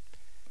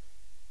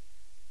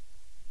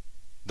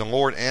 The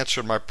Lord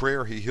answered my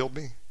prayer. He healed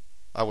me.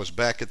 I was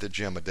back at the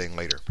gym a day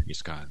later.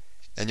 Praise God.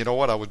 And you know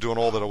what? I was doing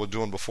all that I was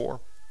doing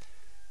before.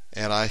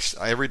 And I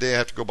every day I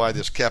have to go by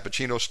this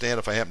cappuccino stand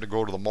if I happen to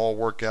go to the mall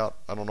workout.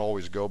 I don't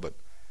always go, but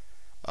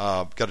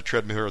got a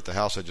treadmill here at the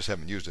house. I just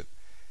haven't used it.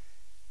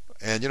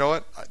 And you know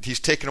what? He's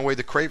taken away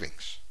the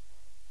cravings.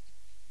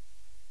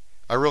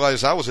 I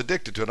realized I was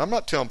addicted to it. I'm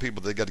not telling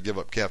people they got to give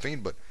up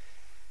caffeine, but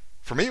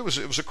for me it was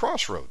a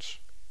crossroads.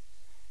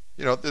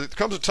 There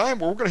comes a time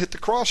where we're going to hit the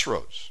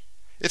crossroads.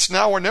 It's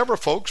now or never,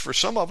 folks, for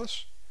some of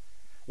us.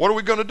 What are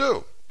we going to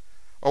do?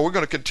 Are we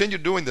going to continue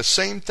doing the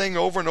same thing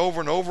over and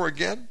over and over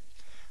again?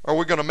 Or are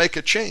we going to make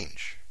a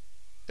change?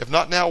 If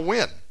not now,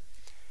 when?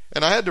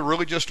 And I had to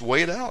really just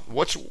weigh it out.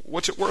 What's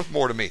it worth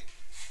more to me?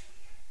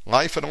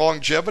 Life and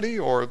longevity,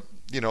 or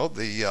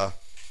the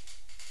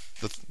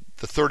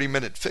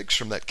 30-minute fix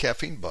from that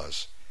caffeine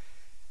buzz?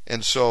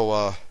 And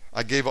so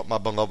I gave up my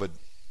beloved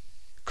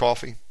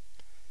coffee.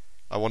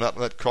 I will not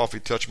let coffee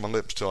touch my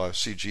lips till I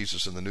see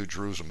Jesus in the New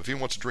Jerusalem. If he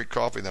wants to drink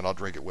coffee, then I'll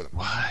drink it with him.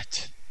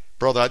 What?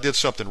 Brother, I did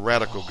something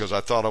radical because I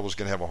thought I was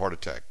going to have a heart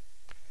attack.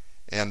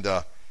 And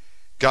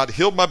God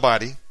healed my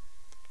body.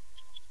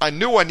 I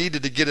knew I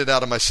needed to get it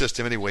out of my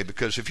system anyway,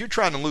 because if you're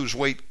trying to lose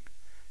weight,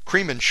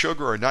 cream and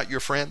sugar are not your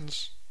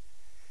friends.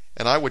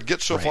 And I would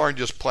get so far and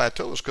just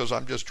plateaus because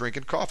I'm just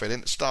drinking coffee. I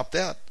didn't stop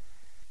that.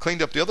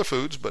 Cleaned up the other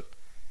foods, but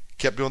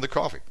kept doing the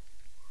coffee.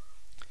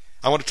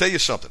 I want to tell you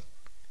something.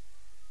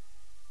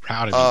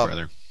 Proud of you,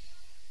 brother.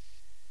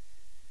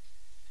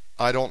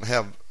 I don't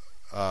have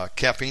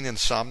caffeine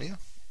insomnia.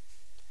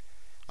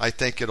 I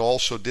think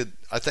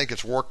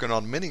it's working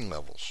on many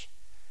levels.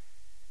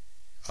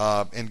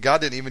 And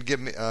God didn't even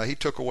give me, he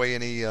took away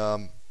any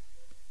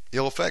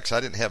ill effects. I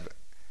didn't have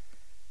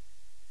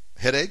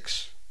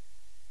headaches.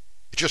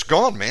 It's just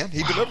gone, man.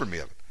 He delivered me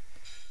of it.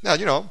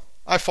 Now,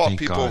 I fought Thank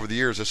people God. Over the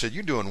years. I said,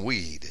 you're doing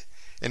weed.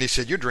 And he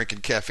said, you're drinking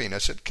caffeine. I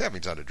said,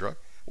 caffeine's not a drug.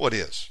 Well, it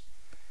is.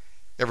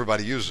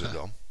 Everybody uses it,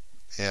 though.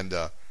 And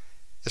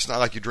it's not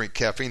like you drink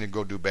caffeine and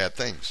go do bad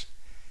things.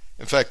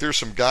 In fact, there's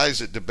some guys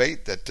that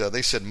debate that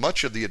they said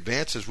much of the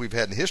advances we've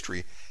had in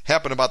history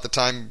happened about the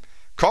time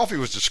coffee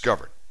was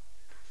discovered.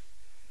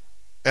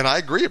 And I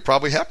agree, it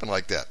probably happened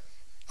like that.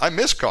 I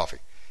miss coffee.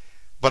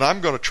 But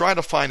I'm going to try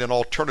to find an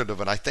alternative,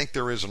 and I think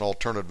there is an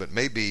alternative. It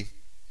may be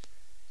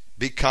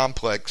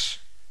B-complex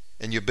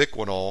and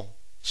ubiquinol,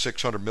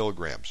 600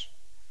 milligrams.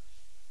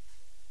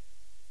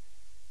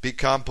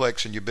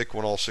 B-complex and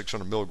ubiquinol,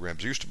 600 milligrams.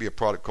 There used to be a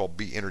product called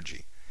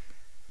B-Energy.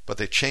 But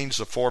they changed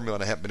the formula,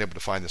 and I haven't been able to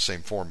find the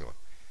same formula.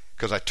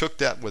 Because I took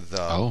that with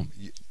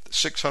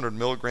 600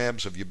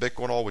 milligrams of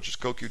ubiquinol, which is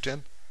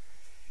CoQ10.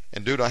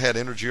 And, dude, I had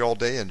energy all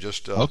day and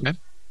just didn't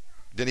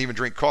even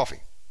drink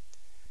coffee.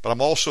 But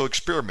I'm also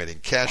experimenting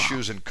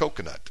cashews and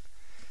coconut.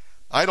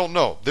 I don't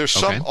know. There's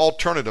some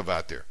alternative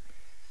out there.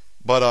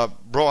 But,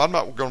 bro, I'm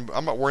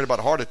not worried about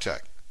a heart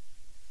attack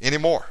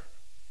anymore.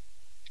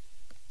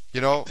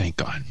 Thank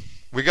God.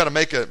 We got to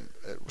make at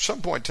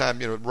some point in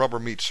time, rubber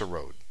meets the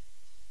road.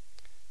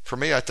 For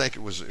me, I think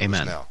it was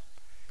now.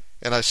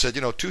 And I said,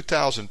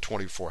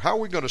 2024, how are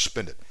we going to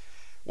spend it?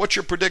 What's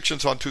your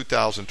predictions on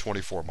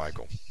 2024,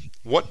 Michael?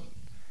 What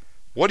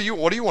do you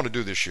want to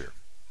do this year?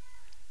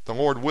 The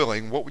Lord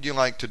willing, what would you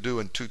like to do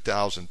in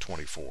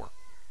 2024?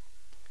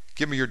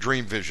 Give me your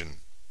dream vision.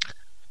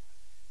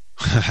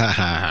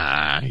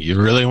 You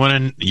really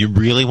want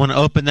to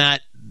open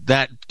that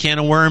can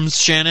of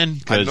worms, Shannon?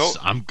 Because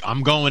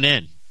I'm going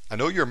in. I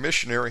know you're a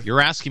missionary.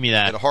 You're asking me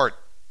that at heart.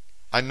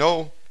 I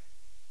know.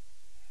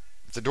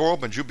 If the door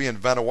opens, you'll be in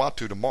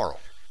Vanuatu tomorrow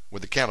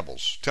with the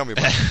cannibals. Tell me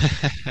about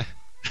it.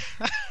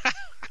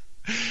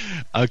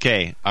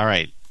 Okay, all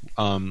right.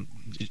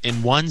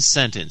 In one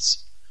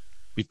sentence,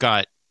 we've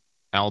got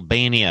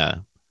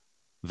Albania,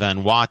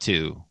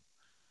 Vanuatu,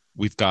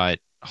 we've got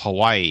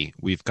Hawaii,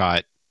 we've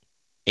got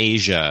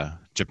Asia,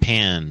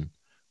 Japan,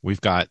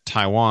 we've got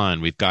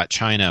Taiwan, we've got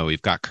China,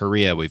 we've got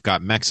Korea, we've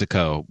got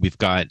Mexico, we've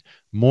got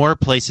more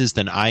places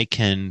than I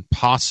can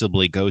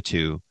possibly go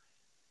to.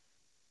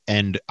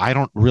 And I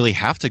don't really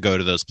have to go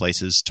to those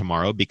places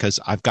tomorrow because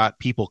I've got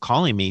people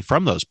calling me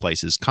from those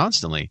places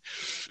constantly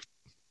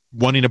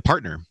wanting to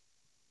partner.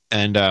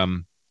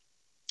 And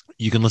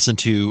you can listen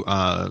to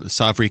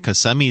Savri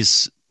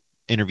Kasemi's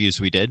interviews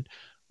we did.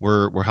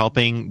 We're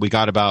helping. We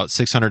got about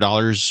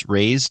 $600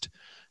 raised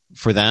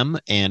for them.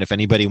 And if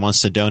anybody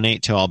wants to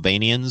donate to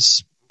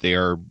Albanians, they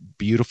are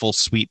beautiful,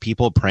 sweet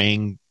people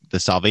praying the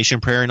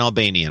salvation prayer in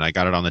Albanian. I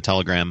got it on the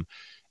Telegram,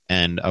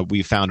 and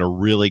we found a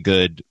really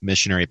good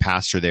missionary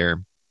pastor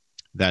there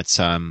that's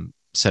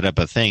set up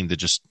a thing that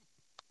just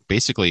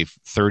basically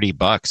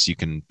 $30 you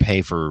can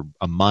pay for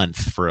a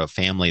month for a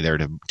family there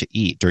to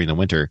eat during the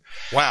winter.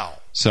 Wow.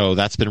 So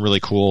that's been really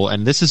cool.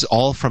 And this is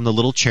all from the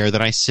little chair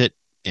that I sit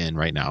in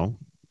right now,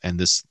 and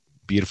this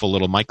beautiful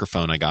little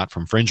microphone I got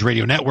from Fringe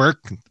Radio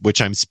Network,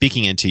 which I'm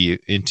speaking to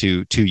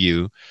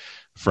you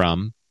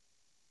from.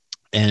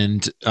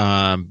 And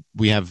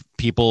we have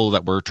people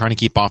that we're trying to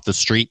keep off the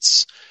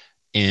streets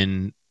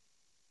in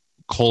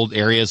cold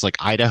areas like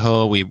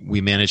Idaho.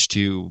 We managed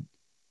to,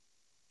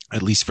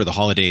 at least for the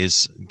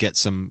holidays, get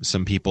some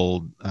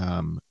people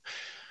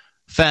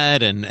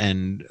fed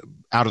and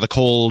out of the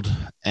cold.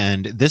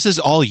 And this is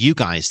all you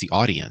guys, the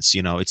audience.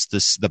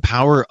 It's the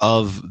power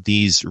of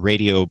these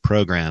radio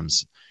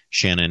programs,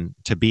 Shannon,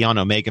 to be on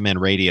Omegaman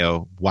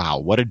Radio. Wow,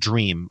 what a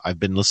dream. I've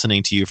been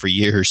listening to you for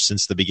years,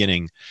 since the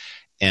beginning.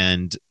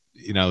 And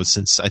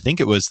since I think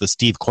it was the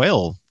Steve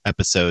Quayle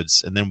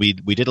episodes, and then we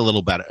did a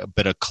little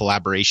bit of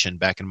collaboration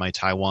back in my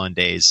Taiwan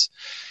days.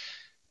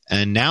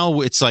 And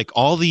now it's like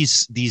all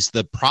these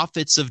the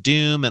prophets of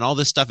doom and all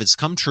this stuff has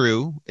come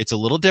true. It's a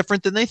little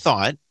different than they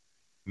thought.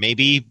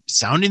 Maybe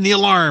sounding the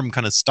alarm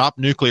kind of stopped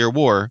nuclear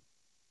war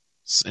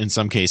in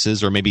some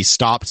cases, or maybe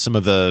stopped some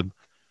of the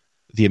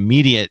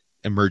immediate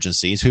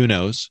emergencies. Who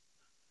knows?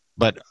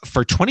 But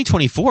for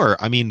 2024,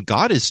 I mean,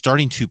 God is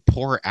starting to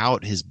pour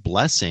out his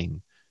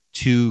blessing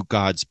to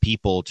God's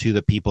people, to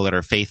the people that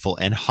are faithful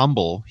and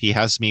humble. He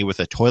has me with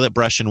a toilet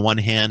brush in one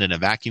hand and a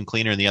vacuum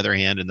cleaner in the other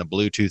hand and the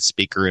Bluetooth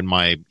speaker in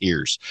my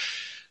ears,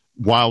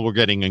 while we're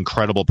getting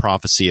incredible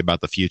prophecy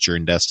about the future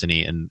and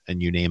destiny and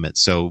you name it.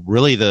 So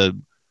really the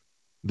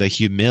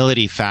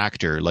humility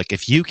factor, like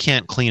if you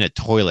can't clean a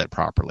toilet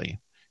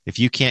properly, if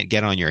you can't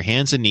get on your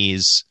hands and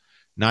knees,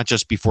 not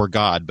just before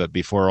God, but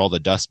before all the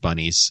dust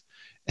bunnies,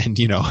 and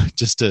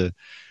just to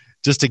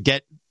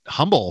get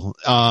humble,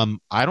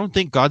 I don't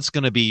think God's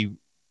going to be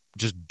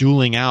just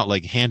dueling out,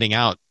 like handing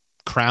out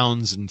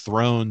crowns and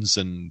thrones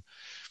and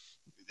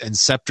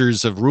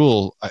scepters of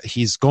rule.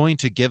 He's going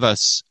to give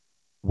us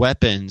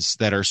weapons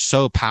that are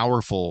so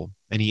powerful,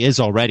 and he is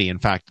already. In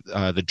fact,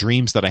 the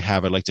dreams that I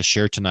have, I'd like to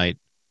share tonight.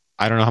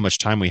 I don't know how much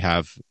time we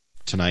have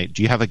tonight.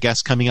 Do you have a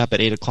guest coming up at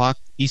 8:00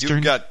 Eastern?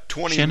 You've got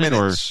 20 Shannon,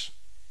 minutes.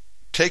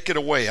 Take it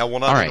away. I will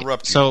not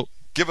interrupt you. So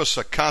give us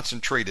a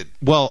concentrated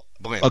blend.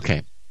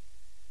 Okay.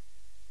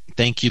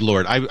 Thank you,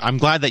 Lord. I'm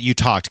glad that you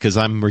talked, because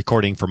I'm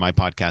recording for my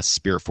podcast,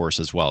 Spirit Force,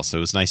 as well. So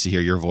it was nice to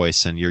hear your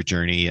voice and your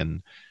journey.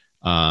 And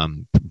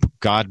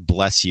God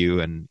bless you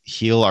and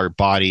heal our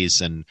bodies.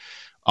 And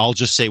I'll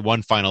just say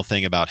one final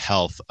thing about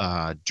health.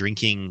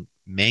 Drinking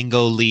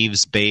mango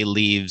leaves, bay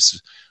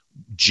leaves,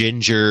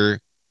 ginger,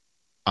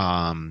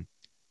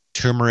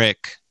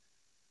 turmeric,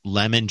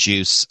 lemon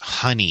juice,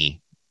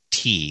 honey,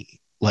 tea,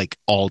 like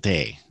all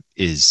day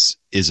is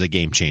a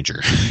game changer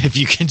if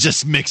you can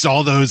just mix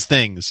all those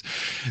things.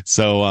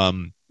 So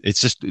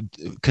it's just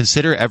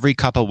consider every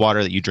cup of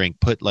water that you drink,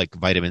 put like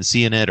vitamin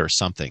C in it or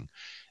something,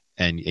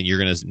 and you're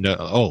gonna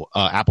know.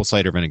 Apple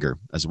cider vinegar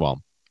as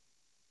well.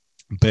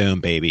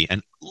 Boom, baby.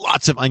 And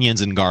lots of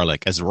onions and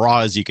garlic, as raw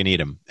as you can eat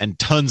them, and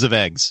tons of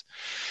eggs.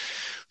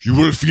 You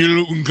will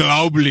feel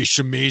unglaublich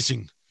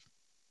amazing.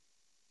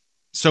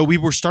 So we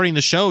were starting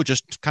the show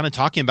just kind of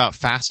talking about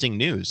fasting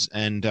news.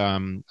 And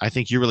I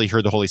think you really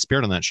heard the Holy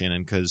Spirit on that,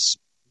 Shannon, because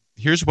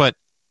here's what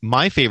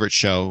my favorite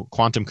show,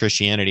 Quantum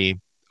Christianity,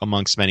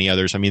 amongst many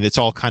others. I mean, it's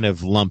all kind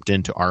of lumped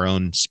into our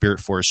own Spirit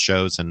Force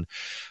shows, and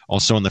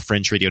also on the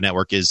Fringe Radio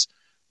Network, is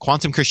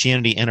Quantum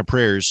Christianity and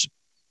Prayers,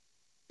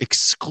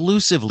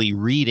 exclusively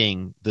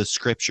reading the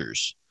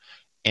scriptures.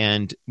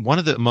 And one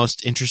of the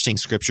most interesting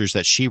scriptures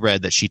that she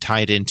read, that she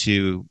tied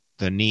into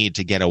the need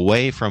to get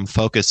away from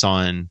focus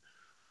on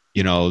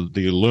the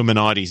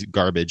Illuminati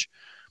garbage,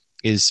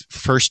 is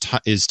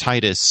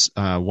Titus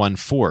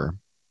 1:4,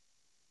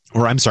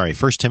 or I'm sorry,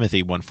 1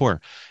 Timothy 1:4.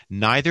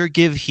 Neither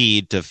give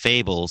heed to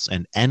fables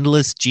and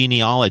endless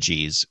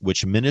genealogies,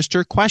 which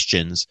minister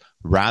questions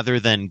rather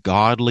than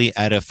godly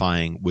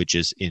edifying, which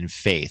is in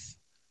faith.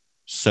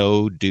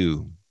 So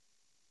do.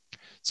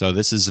 So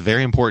this is a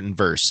very important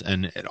verse.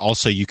 And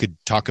also you could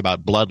talk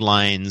about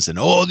bloodlines and,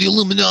 the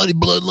Illuminati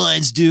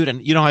bloodlines, dude.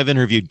 And, I've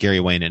interviewed Gary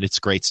Wayne, and it's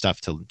great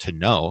stuff to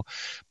know.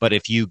 But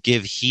if you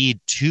give heed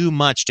too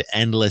much to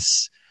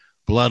endless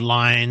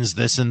bloodlines,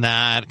 this and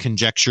that,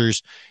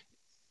 conjectures,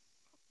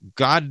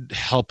 God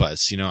help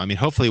us.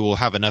 Hopefully we'll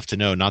have enough to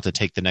know not to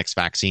take the next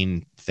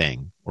vaccine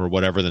thing or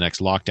whatever the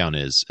next lockdown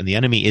is. And the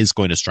enemy is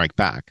going to strike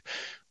back.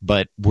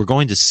 But we're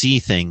going to see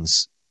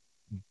things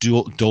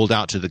doled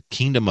out to the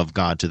kingdom of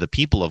God, to the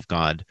people of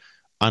God,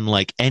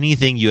 unlike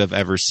anything you have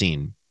ever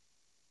seen.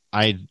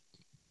 I've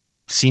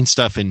seen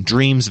stuff in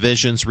dreams,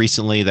 visions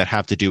recently that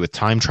have to do with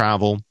time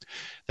travel,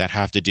 that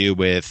have to do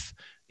with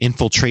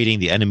infiltrating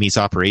the enemy's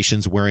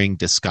operations wearing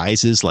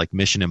disguises like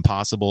Mission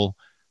Impossible.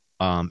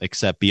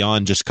 Except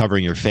beyond just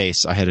covering your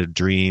face, I had a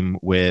dream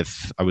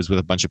I was with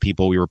a bunch of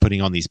people. We were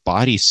putting on these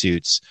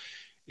bodysuits.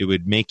 It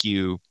would make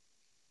you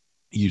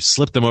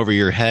slip them over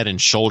your head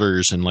and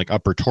shoulders and like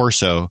upper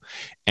torso,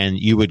 and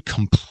you would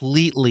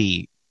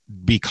completely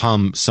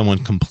become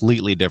someone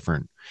completely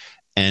different.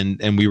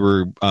 And we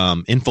were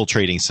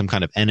infiltrating some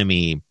kind of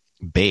enemy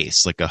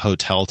base, like a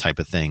hotel type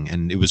of thing.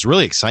 And it was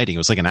really exciting. It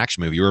was like an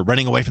action movie. You were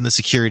running away from the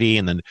security,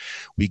 and then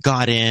we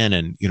got in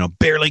and,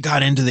 barely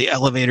got into the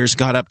elevators,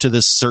 got up to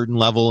this certain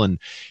level.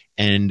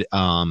 And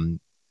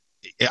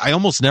I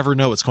almost never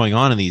know what's going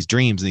on in these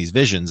dreams and these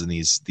visions and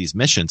these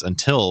missions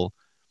until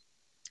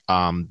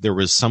there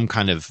was some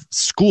kind of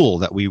school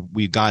that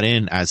we got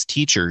in as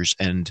teachers.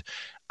 And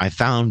I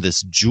found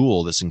this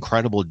jewel, this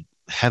incredible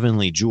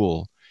heavenly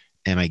jewel,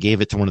 and I gave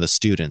it to one of the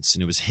students,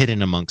 and it was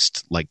hidden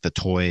amongst like the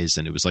toys,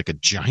 and it was like a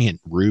giant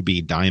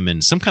ruby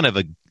diamond, some kind of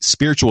a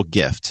spiritual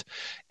gift,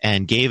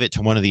 and gave it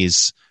to one of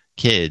these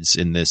kids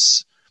in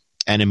this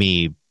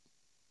enemy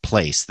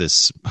place,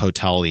 this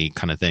hotel-y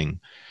kind of thing.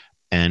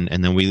 And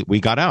then we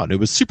got out. It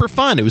was super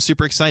fun. It was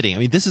super exciting. I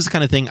mean, this is the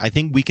kind of thing I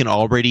think we can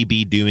already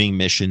be doing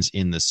missions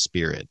in the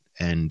spirit,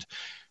 and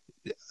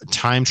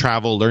time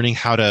travel, learning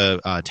how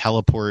to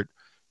teleport.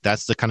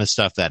 That's the kind of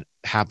stuff that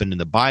happened in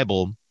the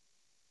Bible.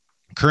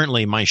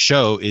 Currently, my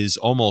show is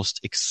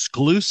almost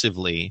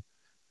exclusively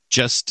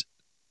just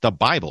the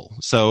Bible.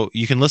 So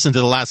you can listen to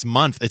the last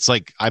month. It's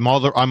like I'm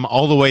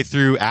all the way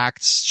through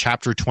Acts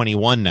chapter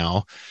 21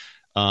 now.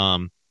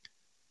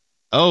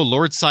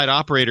 Lord Side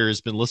Operator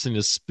has been listening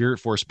to Spirit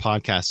Force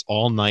podcasts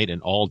all night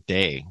and all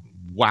day.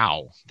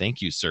 Wow.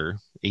 Thank you, sir.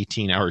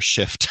 18-hour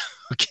shift.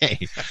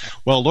 Okay.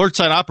 Well, Lord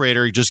Side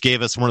Operator just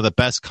gave us one of the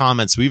best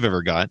comments we've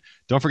ever got.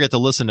 Don't forget to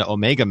listen to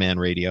Omegaman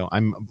Radio.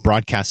 I'm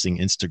broadcasting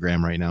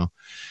Instagram right now.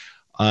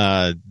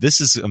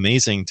 This is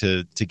amazing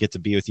to get to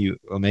be with you,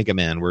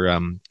 Omegaman. We're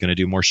going to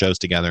do more shows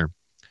together.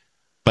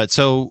 But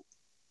so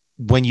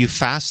when you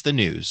fast the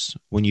news,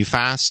 when you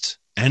fast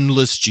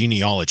endless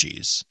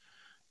genealogies,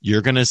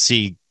 you're going to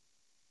see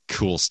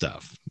cool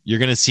stuff. You're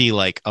going to see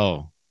like,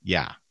 oh,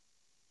 yeah,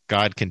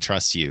 God can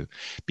trust you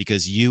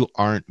because you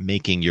aren't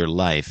making your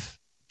life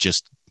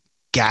just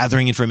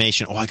gathering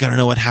information. Oh, I got to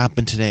know what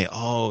happened today.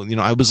 Oh,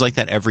 I was like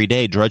that every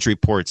day. Drudge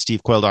Report,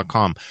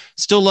 stevecoyle.com.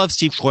 Still love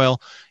Steve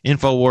Coyle,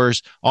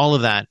 InfoWars, all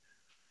of that.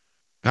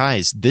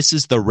 Guys, this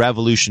is the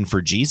revolution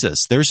for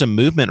Jesus. There's a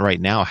movement right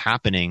now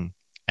happening.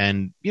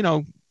 And,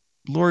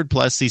 Lord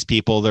bless these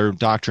people. Their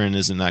doctrine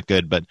isn't that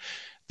good, but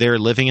they're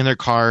living in their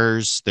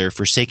cars. They're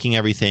forsaking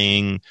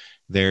everything.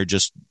 They're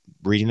just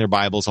reading their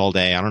Bibles all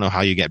day. I don't know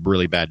how you get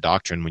really bad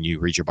doctrine when you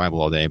read your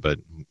Bible all day, but,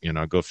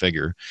 go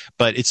figure.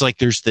 But it's like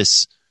there's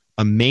this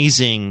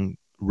amazing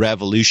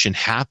revolution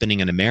happening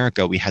in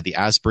America. We had the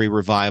Asbury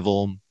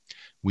revival.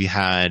 We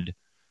had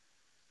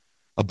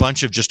a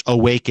bunch of just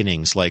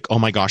awakenings like, oh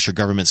my gosh, our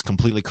government's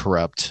completely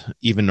corrupt.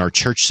 Even our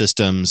church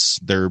systems,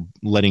 they're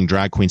letting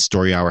Drag Queen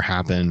Story Hour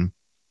happen.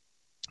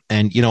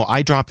 And,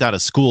 I dropped out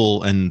of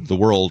school and the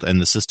world and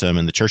the system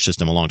and the church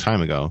system a long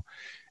time ago.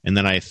 And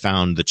then I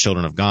found the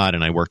Children of God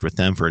and I worked with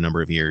them for a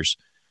number of years.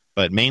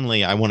 But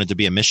mainly I wanted to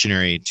be a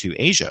missionary to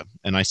Asia.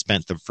 And I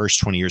spent the first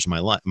 20 years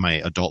of my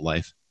adult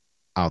life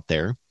out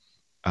there.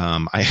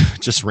 I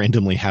just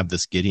randomly have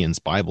this Gideon's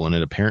Bible, and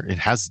it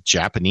has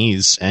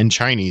Japanese and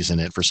Chinese in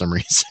it for some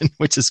reason,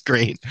 which is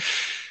great.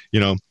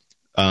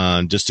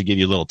 Just to give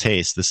you a little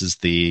taste, this is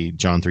the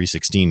John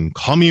 3:16.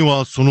 Kami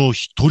wa sono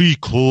hitori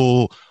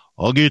ko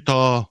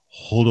ageta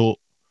hodo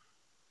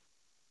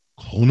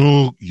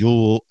kono yo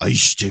o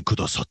aishite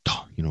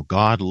kudasatta.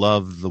 God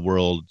loved the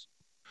world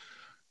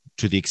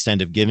to the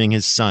extent of giving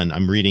his son.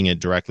 I'm reading it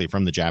directly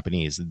from the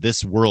Japanese.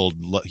 This world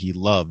he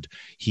loved.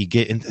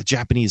 In the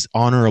Japanese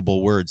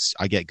honorable words,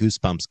 I get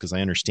goosebumps because I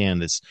understand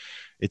this.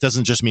 It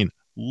doesn't just mean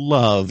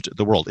loved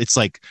the world. It's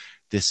like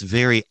this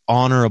very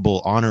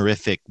honorable,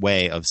 honorific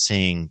way of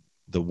saying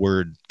the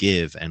word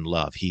give and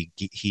love. He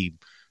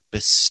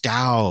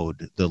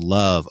bestowed the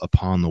love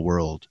upon the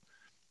world,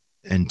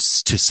 and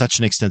to such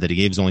an extent that he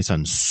gave his only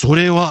son. そ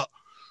れは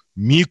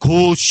御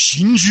子を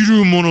信じ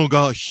る者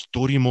が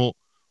一人も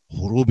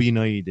滅び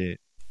ない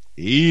で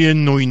永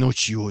遠の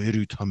命を得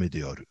るため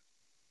である.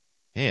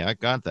 Hey, I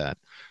got that.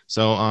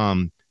 So,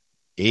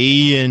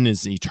 永遠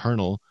is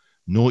eternal.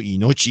 No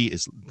inochi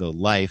is the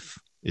life.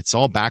 It's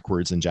all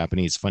backwards in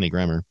Japanese. Funny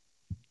grammar.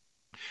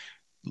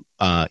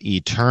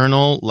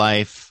 Eternal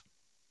life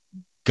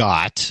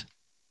got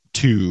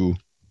to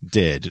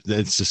did.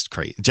 It's just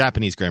crazy.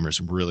 Japanese grammar is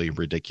really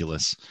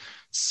ridiculous.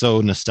 So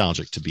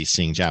nostalgic to be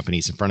seeing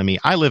Japanese in front of me.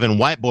 I live in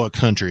white boy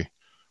country.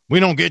 We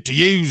don't get to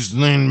use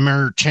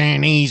them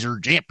Chinese or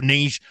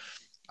Japanese.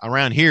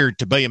 Around here,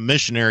 to be a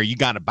missionary, you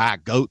got to buy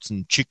goats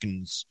and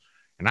chickens.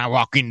 And I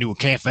walk into a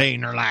cafe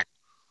and they're like,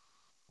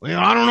 well,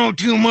 I don't know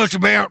too much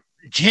about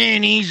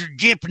Chinese or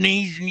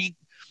Japanese,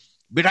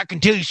 but I can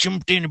tell you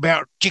something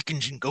about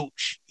chickens and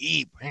goats.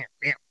 Yeah.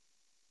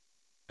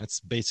 That's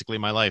basically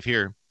my life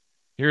here.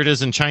 Here it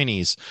is in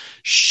Chinese.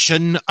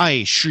 神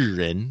爱世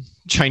人.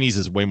 Chinese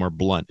is way more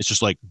blunt. It's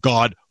just like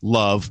God,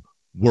 love,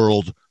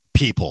 world,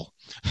 people.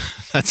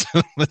 That's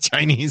what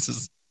Chinese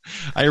is.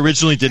 I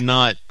originally did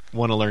not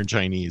want to learn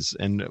Chinese,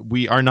 and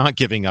we are not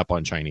giving up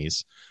on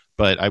Chinese,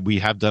 but we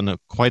have done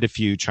quite a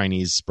few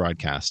Chinese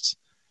broadcasts.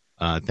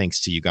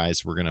 Thanks to you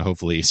guys, we're going to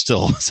hopefully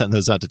still send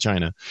those out to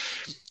China.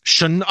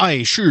 深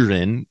爱世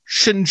人，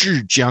甚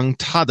至将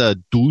他的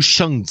独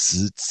生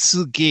子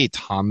赐给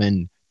他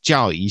们，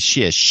叫一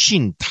切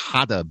信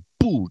他的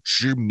不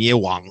至灭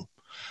亡，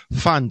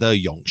反得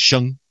永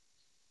生。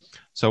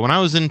So when I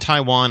was in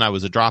Taiwan, I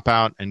was a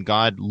dropout, and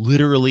God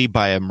literally,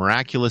 by a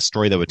miraculous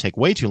story that would take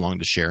way too long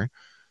to share,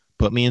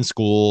 put me in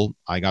school.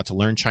 I got to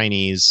learn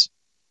Chinese,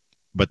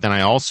 but then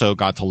I also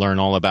got to learn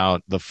all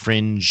about the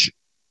fringe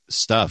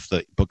stuff,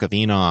 the Book of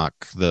Enoch,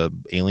 the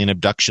alien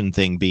abduction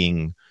thing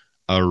being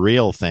a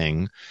real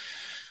thing.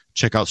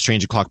 Check out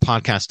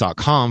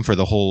strangeoclockpodcast.com for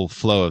the whole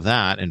flow of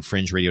that, and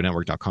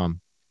fringeradionetwork.com.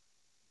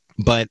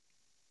 But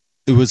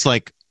it was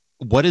like,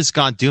 what is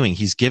God doing?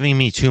 He's giving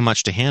me too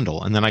much to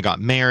handle. And then I got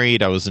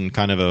married. I was in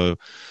kind of a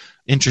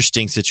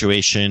interesting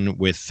situation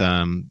with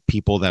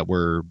people that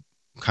were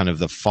kind of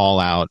the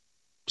fallout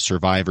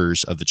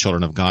survivors of the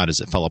Children of God as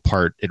it fell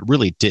apart. It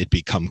really did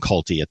become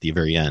culty at the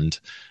very end.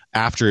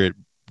 After it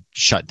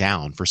shut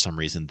down for some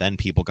reason, then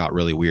people got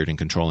really weird and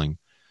controlling.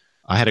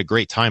 I had a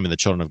great time in the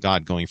Children of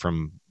God, going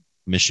from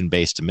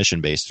mission-based to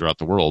mission-based throughout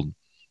the world.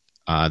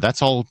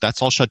 That's all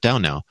shut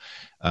down now.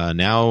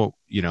 Now,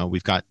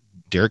 we've got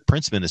Derek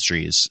Prince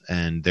Ministries,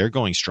 and they're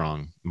going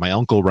strong. My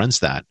uncle runs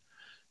that.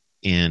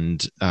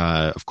 And,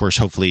 of course,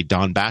 hopefully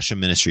Don Basham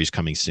Ministries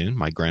coming soon,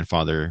 my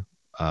grandfather,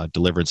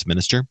 deliverance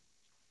minister.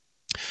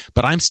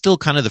 But I'm still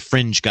kind of the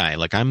fringe guy.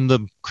 Like, I'm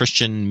the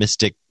Christian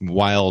mystic,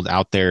 wild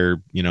out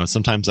there.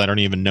 Sometimes I don't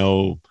even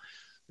know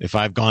if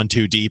I've gone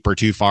too deep or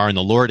too far. And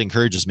the Lord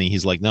encourages me.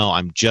 He's like, no,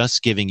 I'm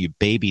just giving you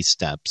baby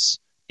steps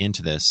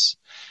into this.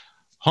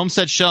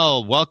 Homestead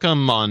Shell,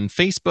 welcome on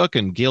Facebook,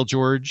 and Gail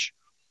George.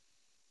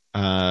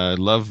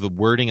 Love the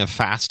wording of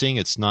fasting.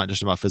 It's not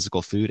just about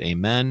physical food.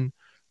 Amen.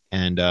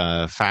 And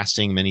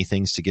fasting, many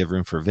things to give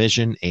room for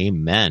vision.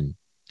 Amen.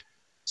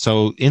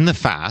 So in the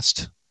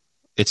fast,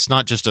 it's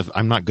not just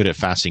I'm not good at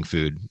fasting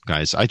food,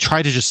 guys. I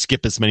try to just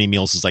skip as many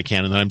meals as I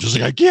can, and then I'm just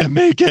like, I can't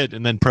make it.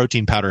 And then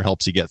protein powder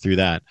helps you get through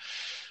that.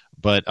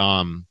 But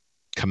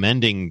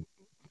commending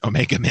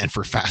Omegaman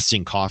for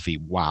fasting coffee.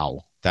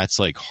 Wow. That's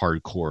like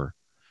hardcore.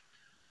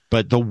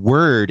 But the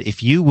word,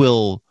 if you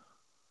will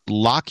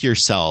lock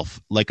yourself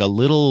like a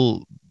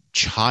little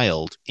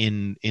child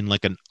in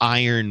like an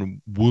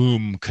iron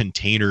womb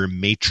container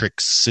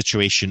matrix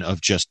situation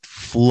of just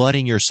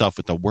flooding yourself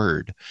with the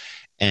word,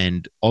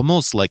 and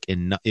almost like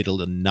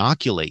it'll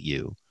inoculate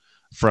you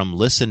from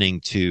listening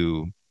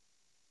to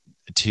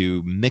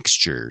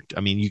mixture.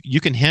 I mean,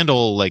 you can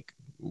handle like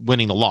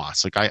winning the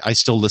loss. Like I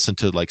still listen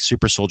to like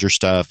super soldier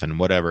stuff and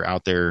whatever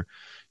out there,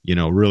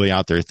 really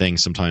out there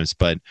things sometimes.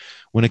 But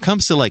when it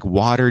comes to like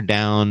watered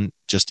down,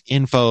 just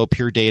info,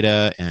 pure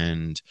data,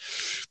 and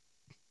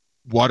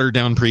watered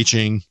down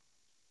preaching,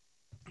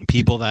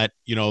 people that,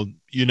 you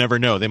never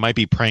know, they might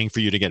be praying for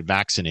you to get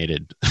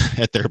vaccinated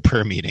at their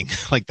prayer meeting,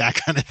 like that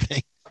kind of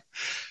thing.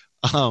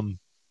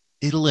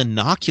 It'll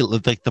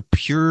inoculate, like the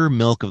pure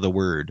milk of the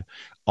word.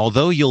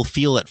 Although you'll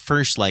feel at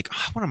first like,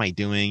 what am I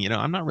doing?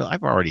 I'm not really,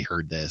 I've already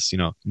heard this,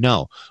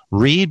 no,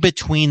 read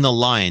between the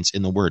lines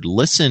in the word.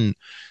 Listen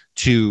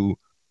to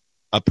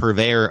a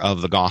purveyor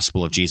of the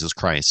gospel of Jesus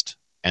Christ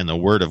and the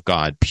word of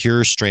God,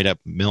 pure, straight up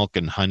milk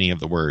and honey of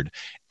the word.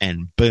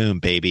 And boom,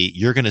 baby,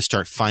 you're going to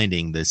start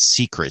finding the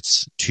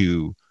secrets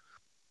to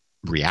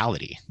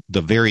reality.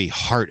 The very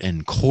heart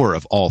and core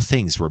of all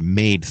things were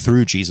made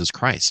through Jesus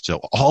Christ.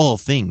 So all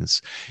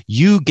things,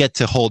 you get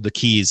to hold the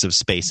keys of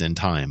space and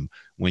time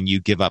when you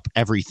give up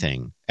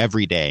everything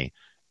every day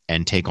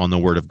and take on the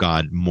word of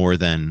God more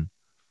than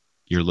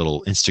your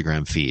little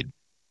Instagram feed.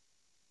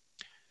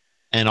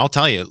 And I'll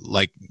tell you,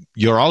 like,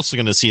 you're also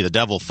going to see the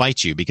devil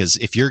fight you, because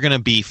if you're going to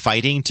be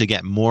fighting to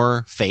get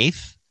more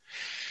faith,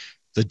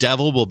 the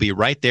devil will be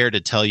right there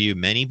to tell you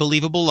many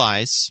believable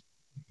lies.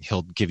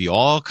 He'll give you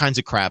all kinds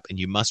of crap, and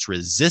you must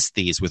resist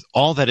these with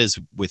all that is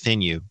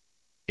within you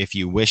if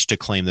you wish to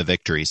claim the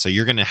victory. So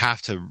you're going to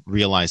have to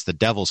realize the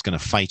devil's going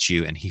to fight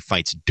you, and he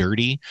fights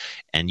dirty,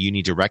 and you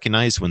need to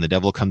recognize when the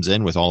devil comes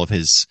in with all of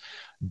his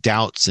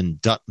doubts and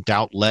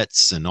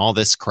doubtlets and all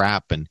this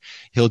crap, and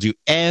he'll do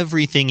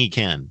everything he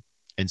can.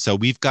 And so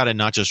we've got to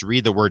not just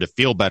read the word to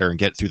feel better and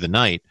get through the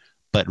night,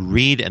 but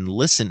read and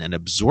listen and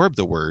absorb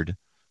the word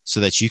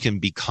so that you can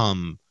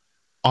become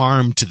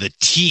armed to the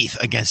teeth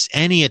against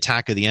any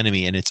attack of the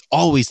enemy. And it's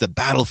always the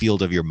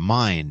battlefield of your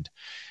mind,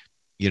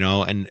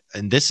 and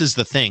this is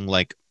the thing,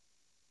 like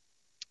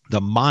the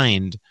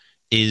mind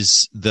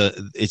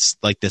it's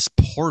like this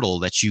portal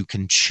that you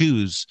can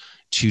choose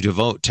to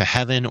devote to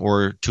heaven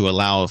or to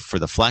allow for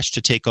the flesh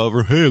to take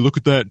over. Hey, look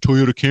at that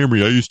Toyota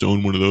Camry. I used to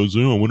own one of those.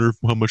 I wonder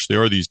how much they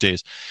are these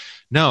days.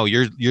 No,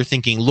 you're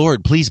thinking,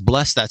 Lord, please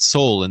bless that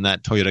soul in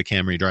that Toyota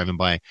Camry driving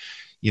by.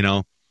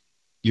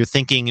 You're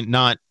thinking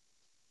not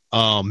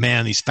oh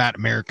man, these fat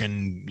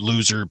American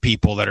loser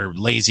people that are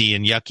lazy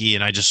and yucky,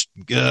 and I just,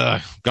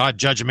 God,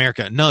 judge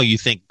America. No, you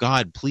think,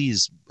 God,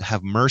 please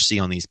have mercy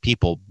on these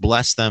people,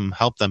 bless them,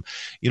 help them.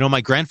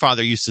 My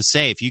grandfather used to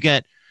say, if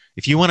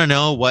you want to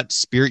know what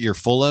spirit you're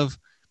full of,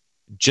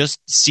 just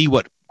see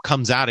what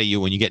comes out of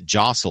you when you get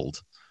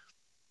jostled.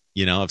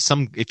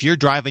 If you're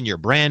driving your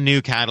brand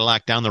new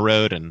Cadillac down the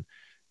road and,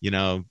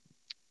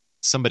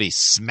 somebody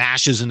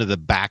smashes into the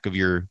back of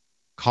your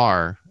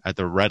car at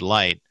the red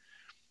light,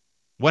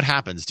 what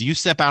happens? Do you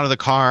step out of the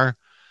car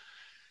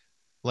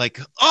like,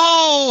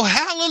 oh,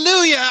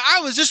 hallelujah, I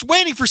was just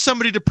waiting for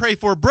somebody to pray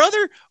for,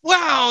 brother?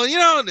 Wow,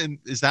 and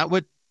is that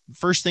what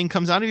first thing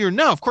comes out of you?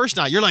 No, of course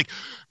not. You're like,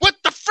 what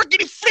the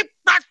frickity flip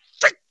my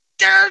frick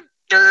there?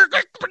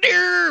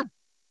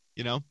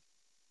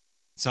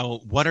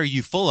 So what are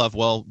you full of?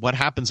 Well, what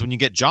happens when you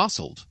get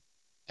jostled?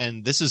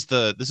 And this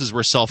is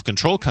where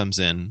self-control comes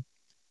in.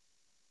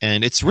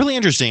 And it's really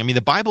interesting. I mean,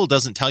 the Bible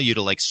doesn't tell you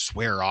to like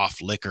swear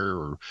off liquor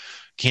or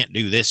can't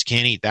do this,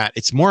 can't eat that.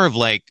 It's more of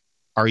like,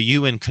 are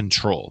you in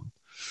control?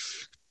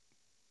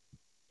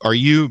 Are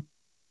you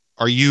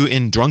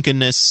in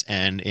drunkenness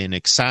and in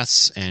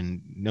excess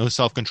and no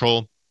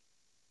self-control?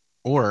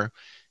 Or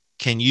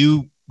can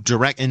you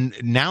direct, and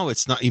now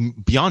it's not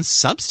beyond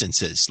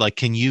substances. Like,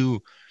 can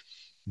you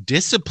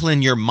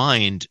discipline your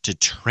mind to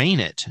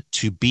train it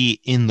to be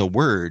in the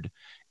Word?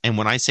 And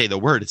when I say the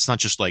Word, it's not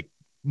just like,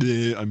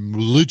 I'm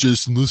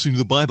religious and listening to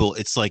the Bible.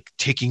 It's like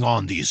taking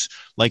on these,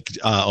 like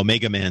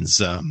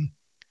Omegaman's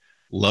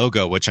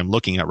logo, which I'm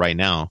looking at right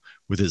now,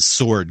 with his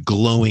sword,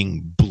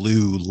 glowing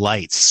blue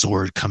light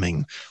sword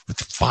coming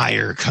with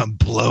fire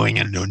blowing,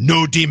 and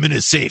no demon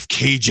is safe.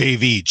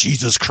 KJV,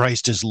 Jesus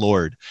Christ is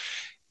Lord.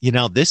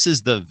 This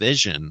is the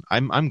vision.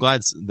 I'm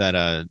glad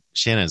that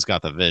Shannon's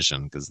got the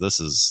vision, because this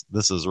is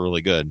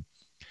really good.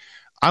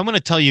 I want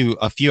to tell you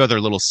a few other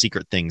little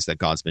secret things that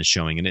God's been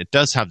showing, and it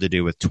does have to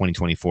do with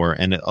 2024,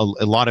 and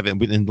a lot of it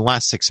in the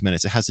last 6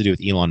 minutes, it has to do with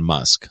Elon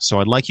Musk.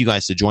 So I'd like you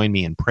guys to join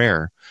me in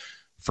prayer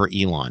for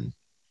Elon,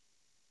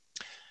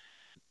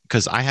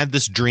 because I had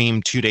this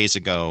dream 2 days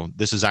ago.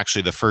 This is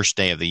actually the first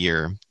day of the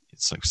year.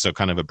 It's so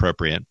kind of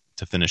appropriate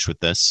to finish with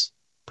this.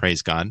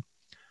 Praise God.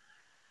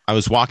 I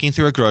was walking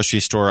through a grocery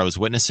store. I was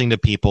witnessing to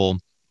people,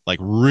 like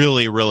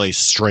really, really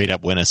straight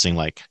up witnessing,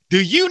 like,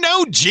 do you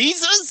know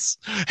Jesus?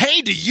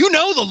 Hey, do you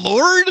know the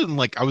Lord? And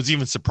like, I was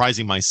even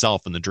surprising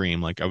myself in the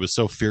dream. Like, I was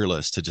so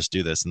fearless to just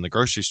do this. And the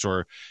grocery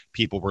store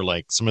people were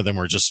like, some of them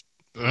were just,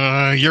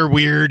 you're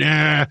weird.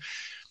 And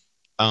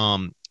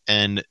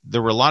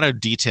there were a lot of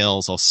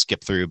details I'll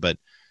skip through, but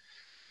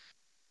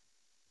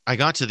I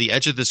got to the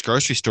edge of this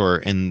grocery store,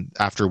 and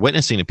after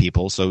witnessing to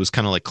people, so it was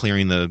kind of like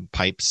clearing the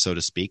pipes, so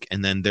to speak.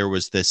 And then there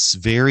was this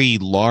very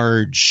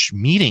large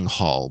meeting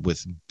hall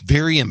with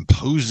very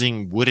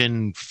imposing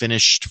wooden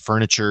finished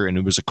furniture, and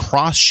it was a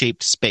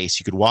cross-shaped space.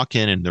 You could walk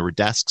in, and there were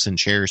desks and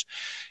chairs,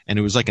 and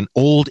it was like an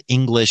old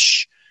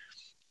English,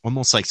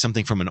 almost like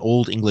something from an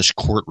old English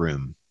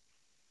courtroom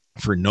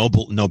for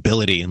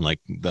nobility in like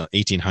the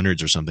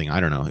 1800s or something. I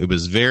don't know. It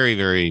was very,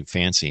 very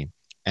fancy.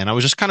 And I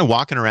was just kind of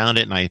walking around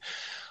it, and I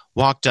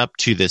walked up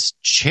to this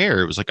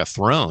chair. It was like a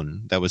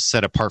throne that was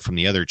set apart from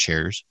the other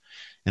chairs.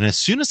 And as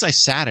soon as I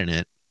sat in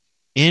it,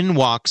 in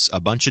walks a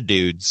bunch of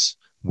dudes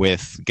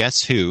with,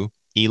 guess who?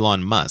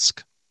 Elon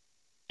Musk.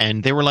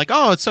 And they were like,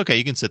 oh, it's okay,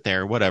 you can sit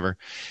there, whatever.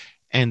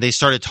 And they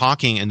started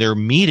talking, and their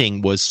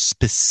meeting was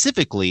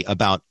specifically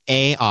about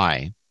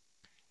AI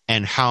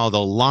and how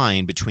the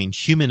line between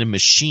human and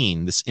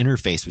machine, this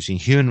interface between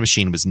human and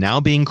machine, was now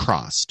being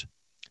crossed.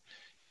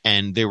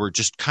 And they were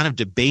just kind of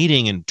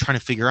debating and trying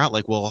to figure out,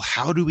 like, well,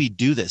 how do we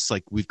do this?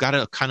 Like, we've got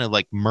to kind of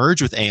like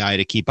merge with AI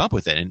to keep up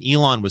with it. And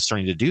Elon was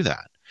starting to do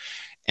that.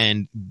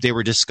 And they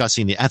were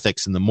discussing the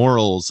ethics and the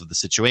morals of the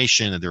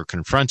situation that they were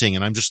confronting.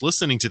 And I'm just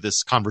listening to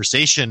this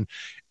conversation.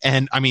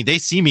 And I mean, they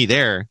see me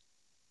there.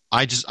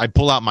 I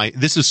pull out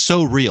this is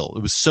so real.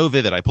 It was so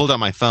vivid. I pulled out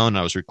my phone.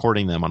 I was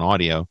recording them on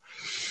audio.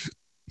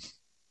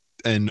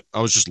 And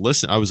I was just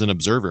listening. I was an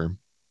observer.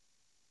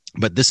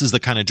 But this is the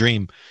kind of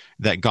dream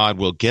that God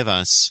will give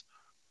us.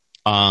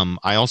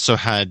 I also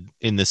had,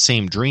 in the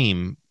same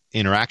dream,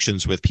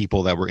 interactions with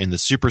people that were in the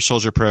Super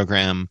Soldier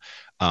program,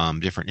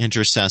 different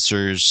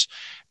intercessors.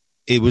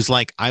 It was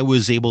like I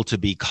was able to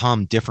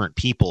become different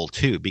people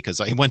too,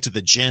 because I went to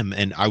the gym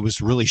and I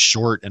was really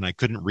short and I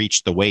couldn't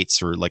reach the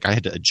weights, or like I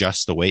had to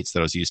adjust the weights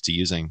that I was used to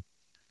using.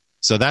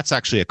 So that's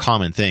actually a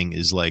common thing,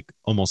 is like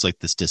almost like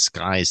this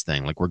disguise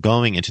thing. Like, we're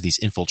going into these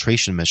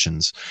infiltration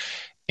missions.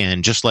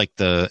 And just like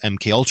the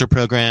MK Ultra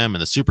program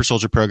and the Super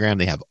Soldier program,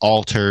 they have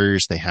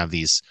altars. They have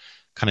these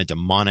kind of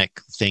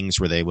demonic things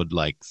where they would,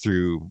 like,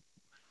 through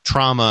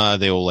trauma,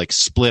 they will like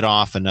split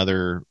off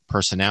another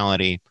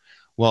personality.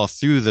 Well,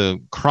 through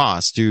the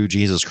cross, through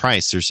Jesus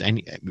Christ,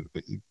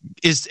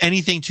 is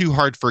anything too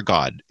hard for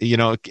God?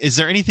 Is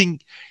there anything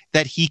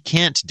that he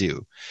can't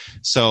do?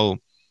 So,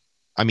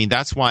 I mean,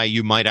 that's why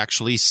you might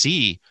actually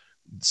see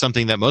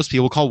something that most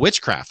people call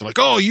witchcraft. They're like,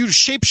 oh, you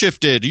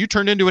shapeshifted, you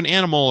turned into an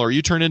animal, or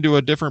you turned into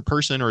a different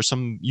person, or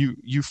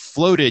you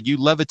floated, you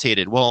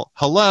levitated. Well,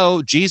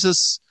 hello,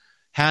 Jesus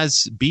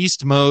has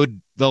beast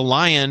mode the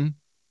lion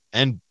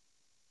and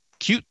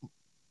cute,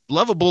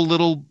 lovable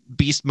little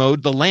beast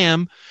mode the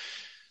lamb.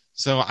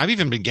 So I've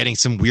even been getting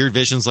some weird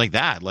visions like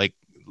that. Like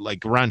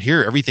around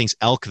here, everything's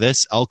elk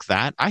this, elk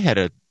that. I had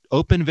a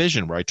open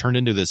vision where I turned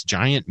into this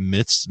giant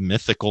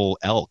mythical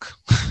elk.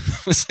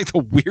 It was like the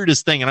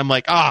weirdest thing. And I'm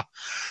like,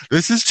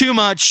 this is too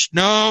much.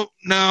 No.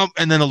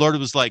 And then the Lord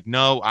was like,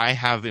 no, I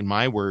have in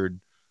my word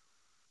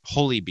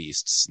holy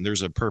beasts. And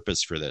there's a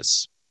purpose for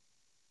this.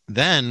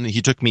 Then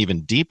he took me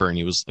even deeper, and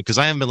he was, because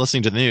I haven't been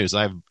listening to the news.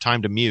 I have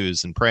time to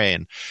muse and pray.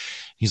 And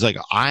he's like,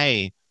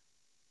 I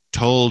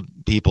told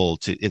people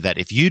that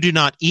if you do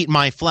not eat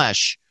my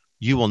flesh,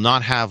 you will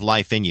not have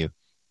life in you. I'm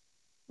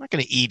not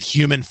going to eat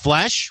human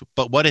flesh,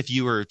 but what if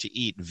you were to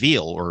eat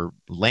veal or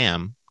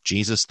lamb?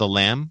 Jesus the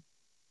lamb,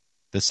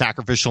 the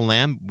sacrificial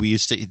lamb.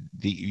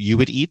 You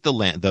would eat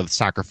the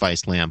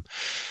sacrificed lamb.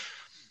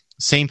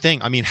 Same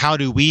thing. I mean, how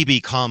do we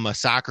become a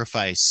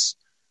sacrifice?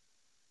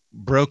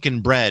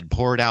 Broken bread,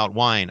 poured out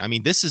wine. I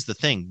mean, this is the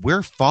thing.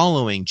 We're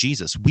following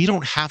Jesus. We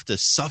don't have to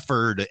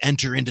suffer to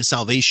enter into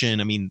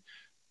salvation. I mean,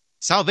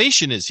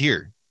 salvation is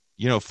here.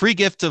 Free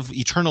gift of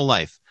eternal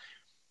life.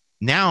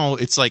 Now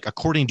it's like,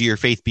 according to your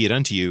faith be it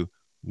unto you.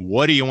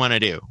 What do you want to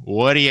do?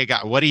 What do you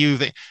got? What do you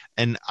think?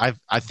 And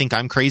I think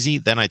I'm crazy.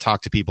 Then I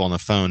talk to people on the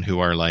phone who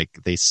are like,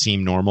 they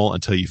seem normal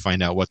until you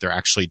find out what they're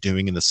actually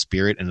doing in the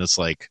spirit. And it's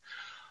like,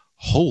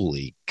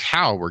 holy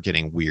cow, we're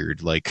getting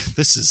weird. Like,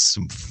 this is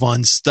some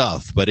fun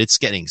stuff, but it's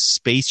getting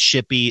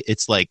spaceshipy.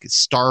 It's like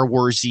Star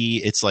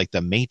Warsy. It's like the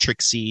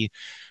Matrixy.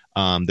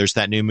 There's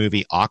that new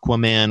movie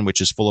Aquaman,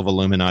 which is full of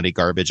Illuminati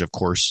garbage, of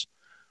course.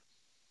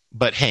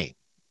 But hey,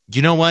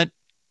 you know what?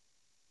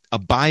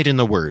 Abide in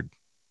the word.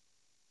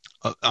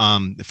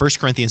 1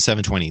 Corinthians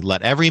 7:20.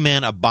 Let every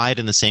man abide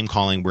in the same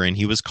calling wherein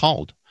he was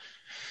called.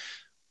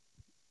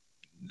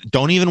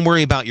 Don't even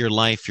worry about your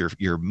life,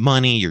 your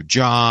money, your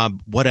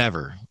job,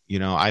 whatever.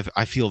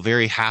 I feel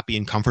very happy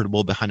and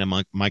comfortable behind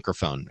a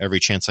microphone every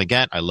chance I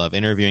get. I love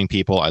interviewing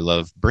people. I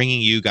love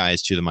bringing you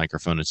guys to the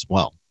microphone as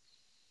well.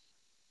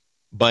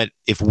 But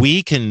if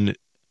we can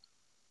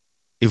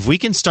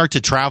start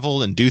to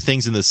travel and do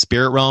things in the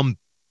spirit realm,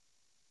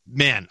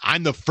 man,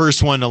 I'm the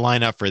first one to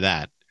line up for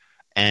that.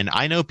 And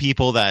I know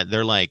people that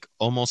they're like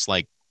almost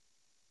like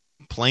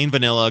plain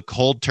vanilla,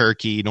 cold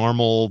turkey,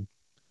 normal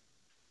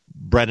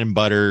bread and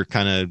butter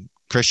kind of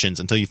Christians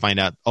until you find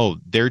out,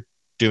 they're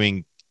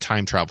doing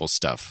time travel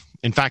stuff.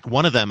 In fact,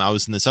 one of them, I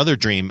was in this other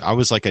dream. I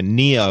was like a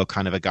Neo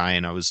kind of a guy,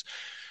 and I was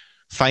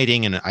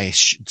fighting, and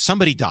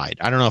somebody died.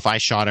 I don't know if I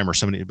shot him or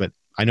somebody, but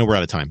I know we're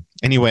out of time.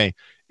 Anyway,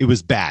 it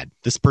was bad.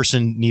 This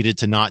person needed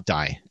to not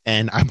die.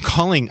 And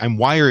I'm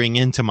wiring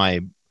into my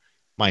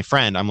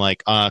friend. I'm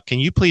like, can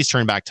you please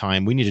turn back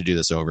time? We need to do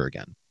this over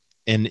again.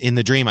 And in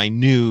the dream, I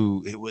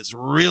knew it was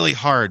really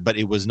hard, but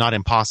it was not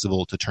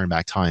impossible to turn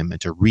back time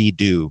and to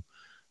redo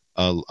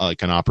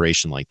like an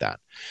operation like that.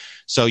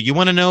 So you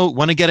want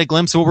to get a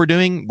glimpse of what we're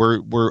doing?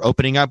 We're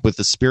opening up with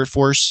the Spirit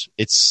Force.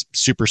 It's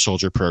Super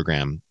Soldier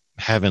Program,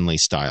 heavenly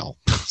style.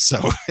 So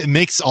it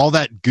makes all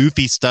that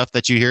goofy stuff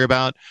that you hear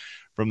about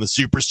from the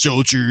super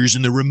soldiers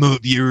and the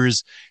remote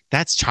viewers,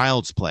 that's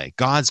child's play.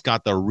 God's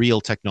got the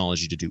real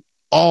technology to do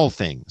all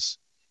things.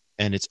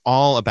 And it's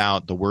all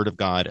about the word of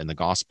God and the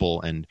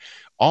gospel and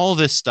all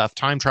this stuff,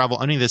 time travel.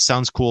 I mean, this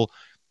sounds cool.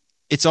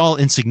 It's all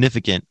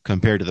insignificant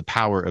compared to the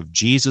power of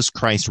Jesus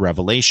Christ's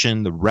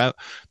revelation, the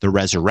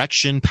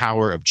resurrection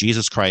power of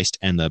Jesus Christ,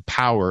 and the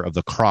power of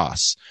the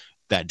cross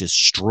that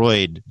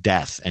destroyed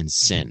death and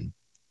sin.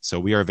 So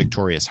we are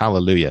victorious.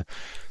 Hallelujah.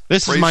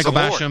 This is Michael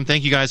Basham.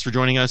 Thank you guys for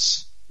joining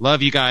us.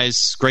 Love you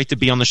guys. Great to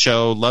be on the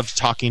show. Loved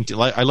talking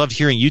to. I loved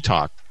hearing you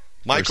talk.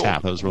 Michael,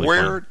 that was really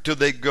where fun. do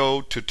they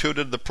go to tune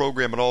into the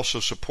program and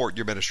also support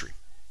your ministry?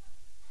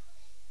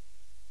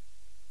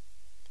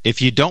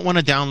 If you don't want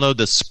to download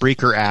the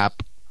Spreaker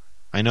app,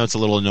 I know it's a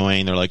little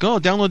annoying. They're like,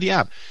 download the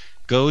app.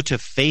 Go to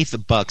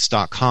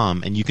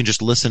faithbucks.com and you can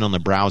just listen on the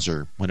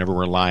browser whenever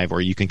we're live, or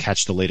you can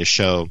catch the latest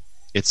show.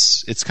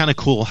 It's kind of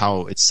cool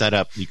how it's set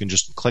up. You can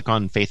just click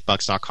on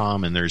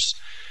faithbucks.com and there's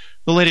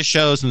the latest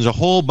shows, and there's a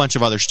whole bunch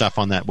of other stuff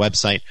on that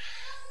website.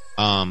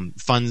 Fun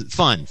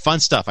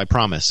stuff, I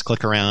promise.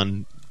 Click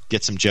around,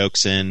 get some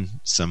jokes in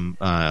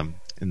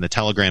the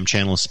Telegram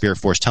channel, Spirit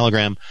Force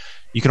Telegram.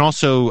 You can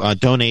also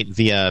donate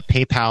via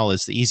PayPal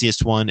is the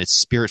easiest one.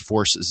 It's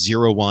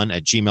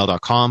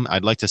spiritforce01@gmail.com.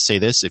 I'd like to say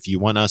this. If you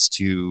want us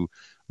to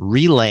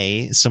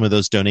relay some of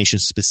those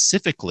donations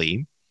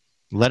specifically,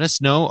 let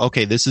us know.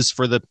 Okay, this is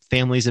for the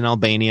families in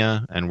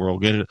Albania, and we'll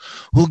get it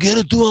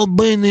to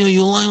Albania.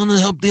 You want to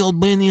help the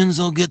Albanians,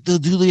 I'll get to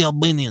do the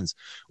Albanians.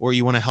 Or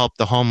you want to help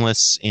the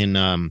homeless in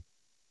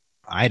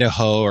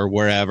Idaho or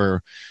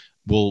wherever,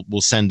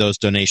 we'll send those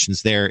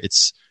donations there.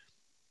 It's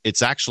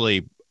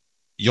actually,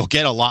 you'll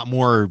get a lot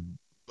more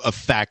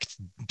effect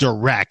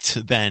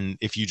direct than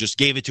if you just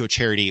gave it to a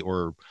charity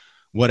or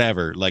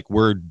whatever. Like,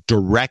 we're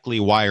directly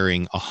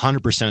wiring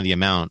 100% of the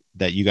amount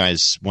that you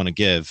guys want to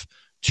give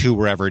to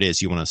wherever it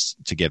is you want us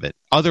to give it.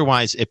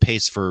 Otherwise, it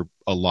pays for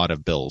a lot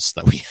of bills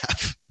that we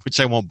have. which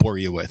I won't bore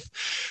you with.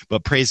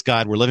 But praise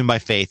God, we're living by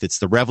faith. It's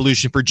the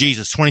revolution for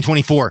Jesus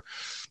 2024.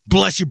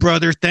 Bless you,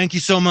 brother. Thank you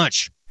so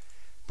much.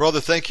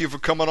 Brother, thank you for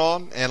coming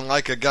on. And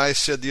like a guy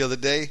said the other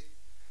day,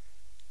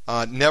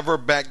 never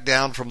back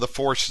down from the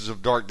forces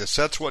of darkness.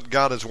 That's what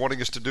God is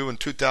wanting us to do in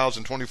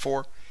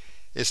 2024.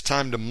 It's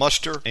time to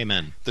muster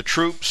the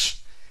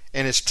troops,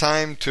 and it's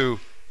time to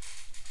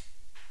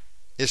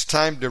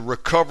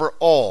recover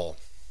all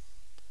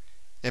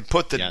and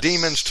put the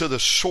demons to the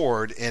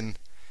sword in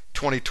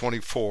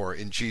 2024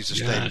 in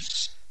Jesus' name.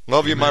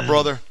 Love you, my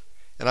brother.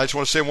 And I just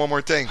want to say one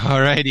more thing.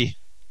 All righty.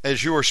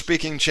 As you were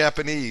speaking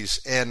Japanese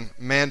and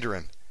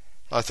Mandarin,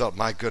 I thought,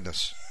 my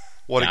goodness,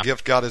 what a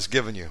gift God has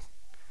given you.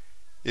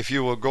 If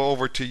you will go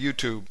over to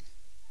YouTube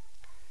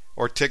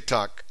or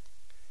TikTok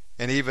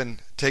and even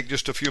take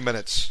just a few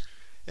minutes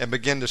and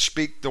begin to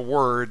speak the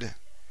word.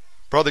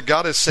 Brother,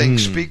 God is saying,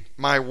 speak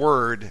my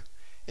word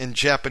in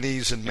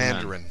Japanese and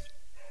Mandarin.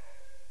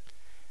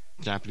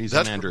 Japanese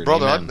and Mandarin.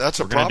 Brother, Amen. That's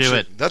a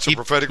prophecy. That's a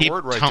prophetic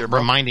word right there, bro.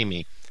 Reminding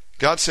me.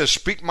 God says,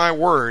 speak my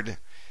word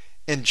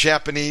in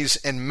Japanese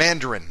and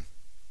Mandarin.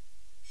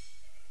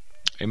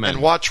 Amen.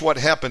 And watch what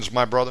happens,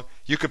 my brother.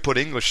 You could put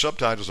English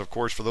subtitles, of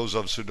course, for those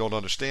of us who don't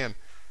understand.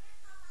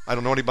 I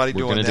don't know anybody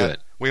doing that. Do it.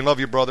 We love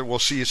you, brother. We'll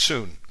see you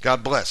soon.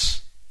 God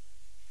bless.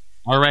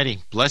 All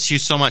righty. Bless you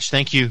so much.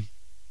 Thank you.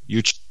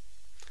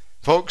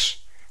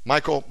 Folks,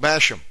 Michael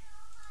Basham.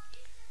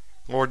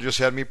 Lord just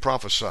had me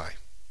prophesy.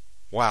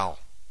 Wow.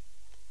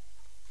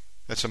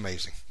 That's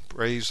amazing.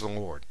 Praise the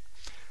Lord.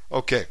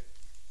 Okay.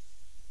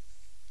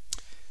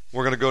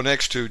 We're going to go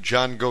next to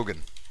John Gogan.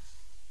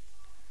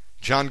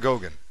 John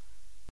Gogan.